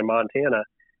Georgia and Montana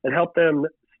and help them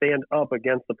stand up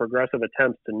against the progressive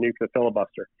attempts to nuke the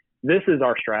filibuster. This is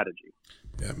our strategy.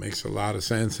 That makes a lot of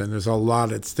sense, and there's a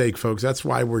lot at stake, folks. That's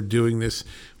why we're doing this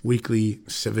weekly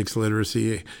civics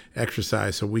literacy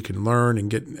exercise, so we can learn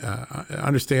and get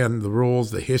understand the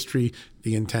rules, the history,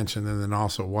 the intention, and then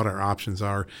also what our options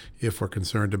are if we're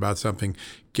concerned about something.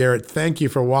 Garrett, thank you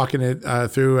for walking it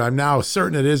through. I'm now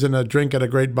certain it isn't a drink at a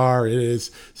great bar. It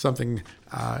is something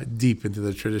deep into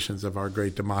the traditions of our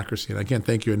great democracy, and I can't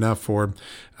thank you enough for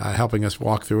helping us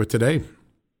walk through it today.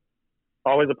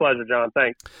 Always a pleasure, John.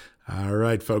 Thanks. All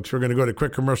right, folks, we're going to go to a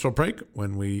quick commercial break.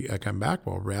 When we come back,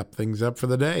 we'll wrap things up for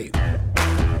the day.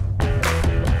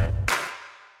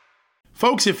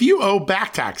 Folks, if you owe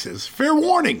back taxes, fair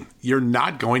warning, you're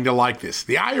not going to like this.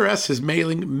 The IRS is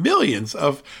mailing millions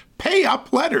of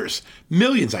pay-up letters.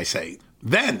 Millions, I say.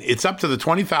 Then it's up to the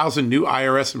 20,000 new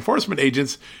IRS enforcement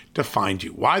agents to find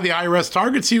you. Why the IRS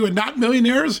targets you and not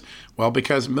millionaires? Well,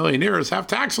 because millionaires have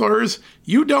tax lawyers.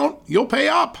 You don't, you'll pay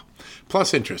up.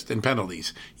 Plus interest and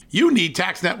penalties. You need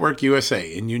Tax Network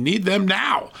USA, and you need them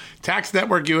now. Tax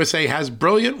Network USA has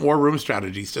brilliant war room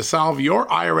strategies to solve your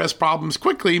IRS problems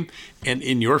quickly and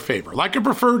in your favor. Like a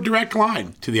preferred direct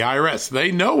line to the IRS,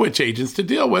 they know which agents to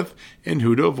deal with and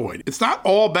who to avoid. It's not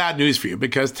all bad news for you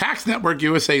because Tax Network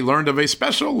USA learned of a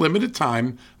special limited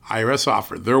time IRS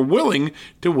offer. They're willing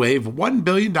to waive $1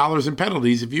 billion in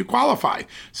penalties if you qualify.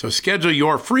 So schedule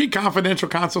your free confidential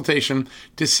consultation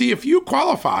to see if you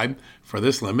qualify for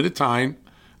this limited time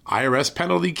IRS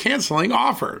penalty canceling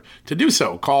offer. To do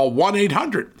so, call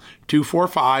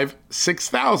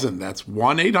 1-800-245-6000. That's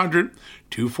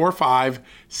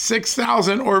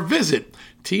 1-800-245-6000 or visit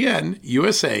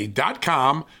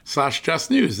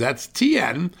tnusa.com/justnews. That's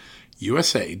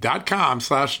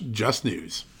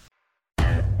tnusa.com/justnews.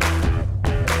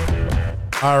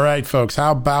 All right, folks,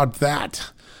 how about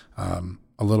that?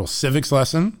 A little civics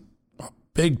lesson, a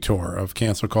big tour of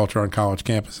cancel culture on college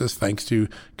campuses, thanks to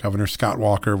Governor Scott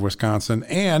Walker of Wisconsin,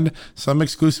 and some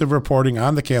exclusive reporting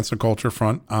on the cancel culture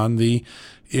front on the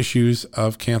issues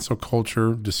of cancel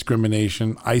culture,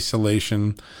 discrimination,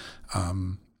 isolation,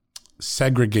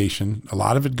 segregation, a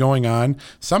lot of it going on.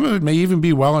 Some of it may even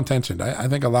be well-intentioned. I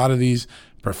think a lot of these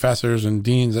professors and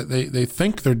deans, they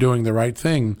think they're doing the right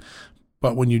thing,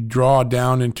 but when you draw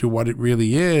down into what it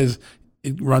really is,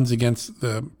 it runs against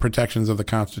the protections of the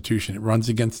Constitution. It runs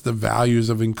against the values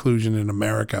of inclusion in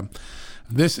America.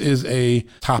 This is a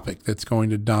topic that's going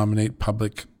to dominate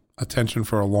public attention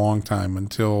for a long time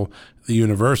until the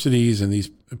universities and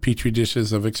these petri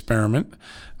dishes of experiment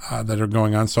that are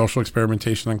going on, social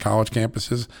experimentation on college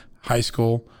campuses, high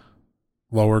school,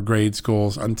 lower grade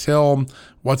schools, until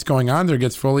what's going on there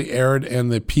gets fully aired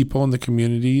and the people in the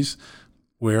communities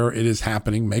where it is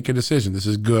happening make a decision. This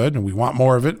is good and we want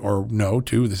more of it, or no,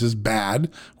 too, this is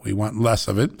bad, we want less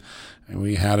of it. And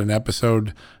we had an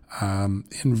episode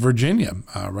in Virginia,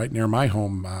 right near my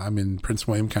home. I'm in Prince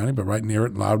William County, but right near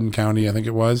it, Loudoun County, I think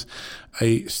it was.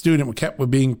 A student kept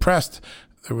being pressed.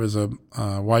 There was a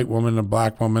white woman, a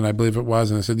black woman, I believe it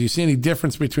was. And I said, do you see any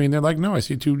difference between? They're like, no, I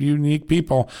see two unique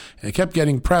people. And it kept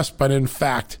getting pressed. But in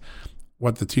fact,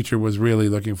 what the teacher was really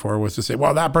looking for was to say,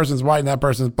 well, that person's white and that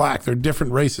person's black. They're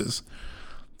different races.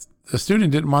 The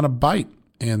student didn't want to bite.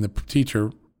 And the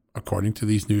teacher, according to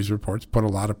these news reports, put a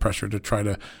lot of pressure to try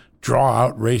to draw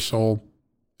out racial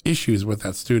issues with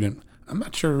that student. I'm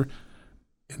not sure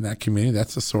in that community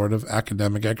that's the sort of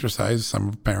academic exercise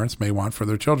some parents may want for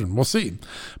their children. We'll see.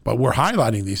 But we're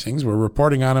highlighting these things. We're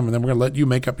reporting on them, and then we're going to let you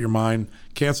make up your mind.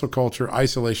 Cancel culture,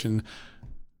 isolation,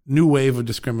 new wave of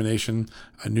discrimination,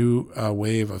 a new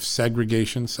wave of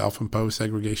segregation, self-imposed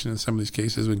segregation in some of these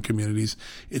cases in communities.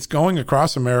 It's going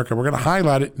across America. We're going to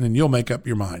highlight it, and then you'll make up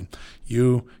your mind.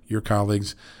 You, your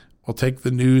colleagues, will take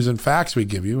the news and facts we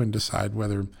give you and decide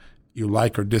whether you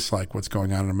like or dislike what's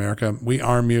going on in America. We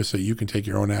arm you so you can take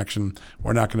your own action.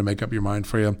 We're not going to make up your mind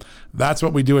for you. That's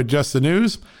what we do at Just the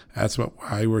News. That's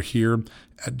why we're here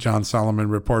at John Solomon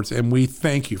Reports. And we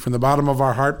thank you from the bottom of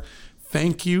our heart.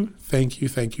 Thank you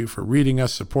for reading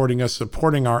us,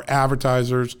 supporting our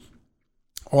advertisers,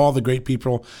 all the great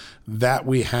people that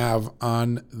we have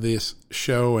on this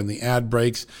show and the ad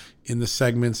breaks in the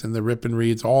segments and the rip and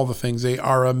reads, all the things. They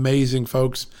are amazing,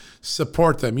 folks.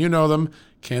 Support them. You know them.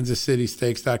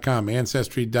 KansasCitySteaks.com,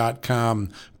 Ancestry.com,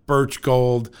 Birch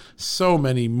Gold, so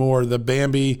many more. The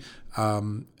Bambi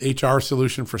HR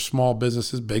solution for small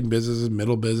businesses, big businesses,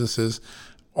 middle businesses,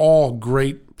 all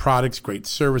great products, great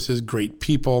services, great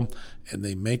people, and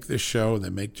they make this show, they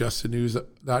make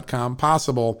justthenews.com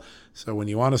possible. So when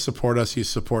you want to support us, you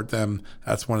support them.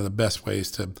 That's one of the best ways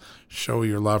to show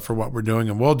your love for what we're doing.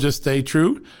 And we'll just stay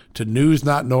true to news,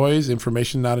 not noise,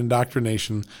 information, not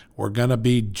indoctrination. We're going to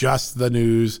be just the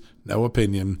news, no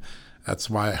opinion. That's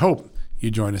why I hope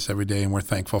you join us every day, and we're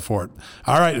thankful for it.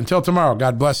 All right, until tomorrow,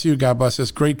 God bless you. God bless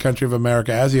this great country of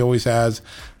America, as he always has.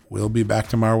 We'll be back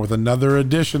tomorrow with another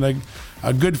edition,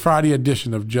 a Good Friday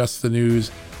edition of Just the News.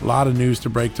 A lot of news to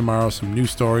break tomorrow, some new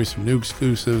stories, some new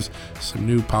exclusives, some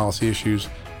new policy issues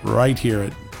right here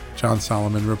at John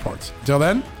Solomon Reports. Until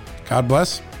then, God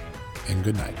bless and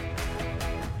good night.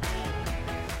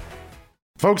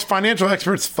 Folks, financial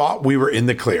experts thought we were in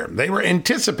the clear. They were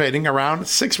anticipating around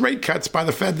 6 rate cuts by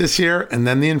the Fed this year, and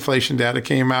then the inflation data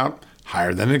came out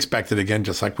higher than expected again,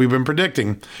 just like we've been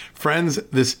predicting. Friends,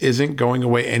 this isn't going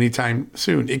away anytime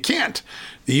soon. It can't.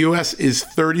 The U.S. is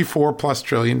 $34+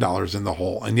 trillion in the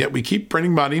hole, and yet we keep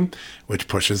printing money, which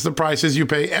pushes the prices you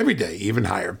pay every day even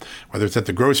higher, whether it's at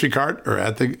the grocery cart or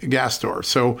at the gas store.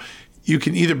 So you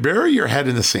can either bury your head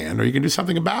in the sand or you can do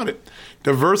something about it.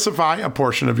 Diversify a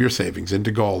portion of your savings into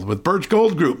gold with Birch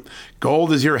Gold Group.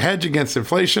 Gold is your hedge against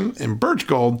inflation, and Birch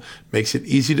Gold makes it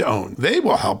easy to own. They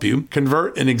will help you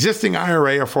convert an existing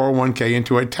IRA or 401k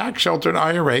into a tax-sheltered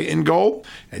IRA in gold,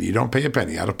 and you don't pay a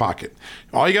penny out of pocket.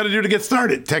 All you got to do to get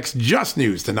started, text Just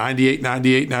News to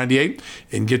 989898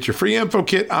 and get your free info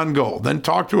kit on gold. Then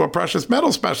talk to a precious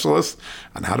metal specialist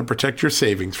on how to protect your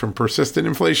savings from persistent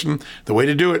inflation, the way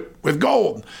to do it with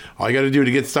gold. All you got to do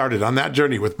to get started on that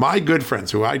journey with my good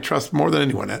friends who I trust more than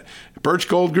anyone at Birch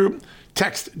Gold Group,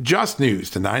 text Just News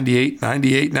to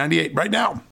 989898 right now.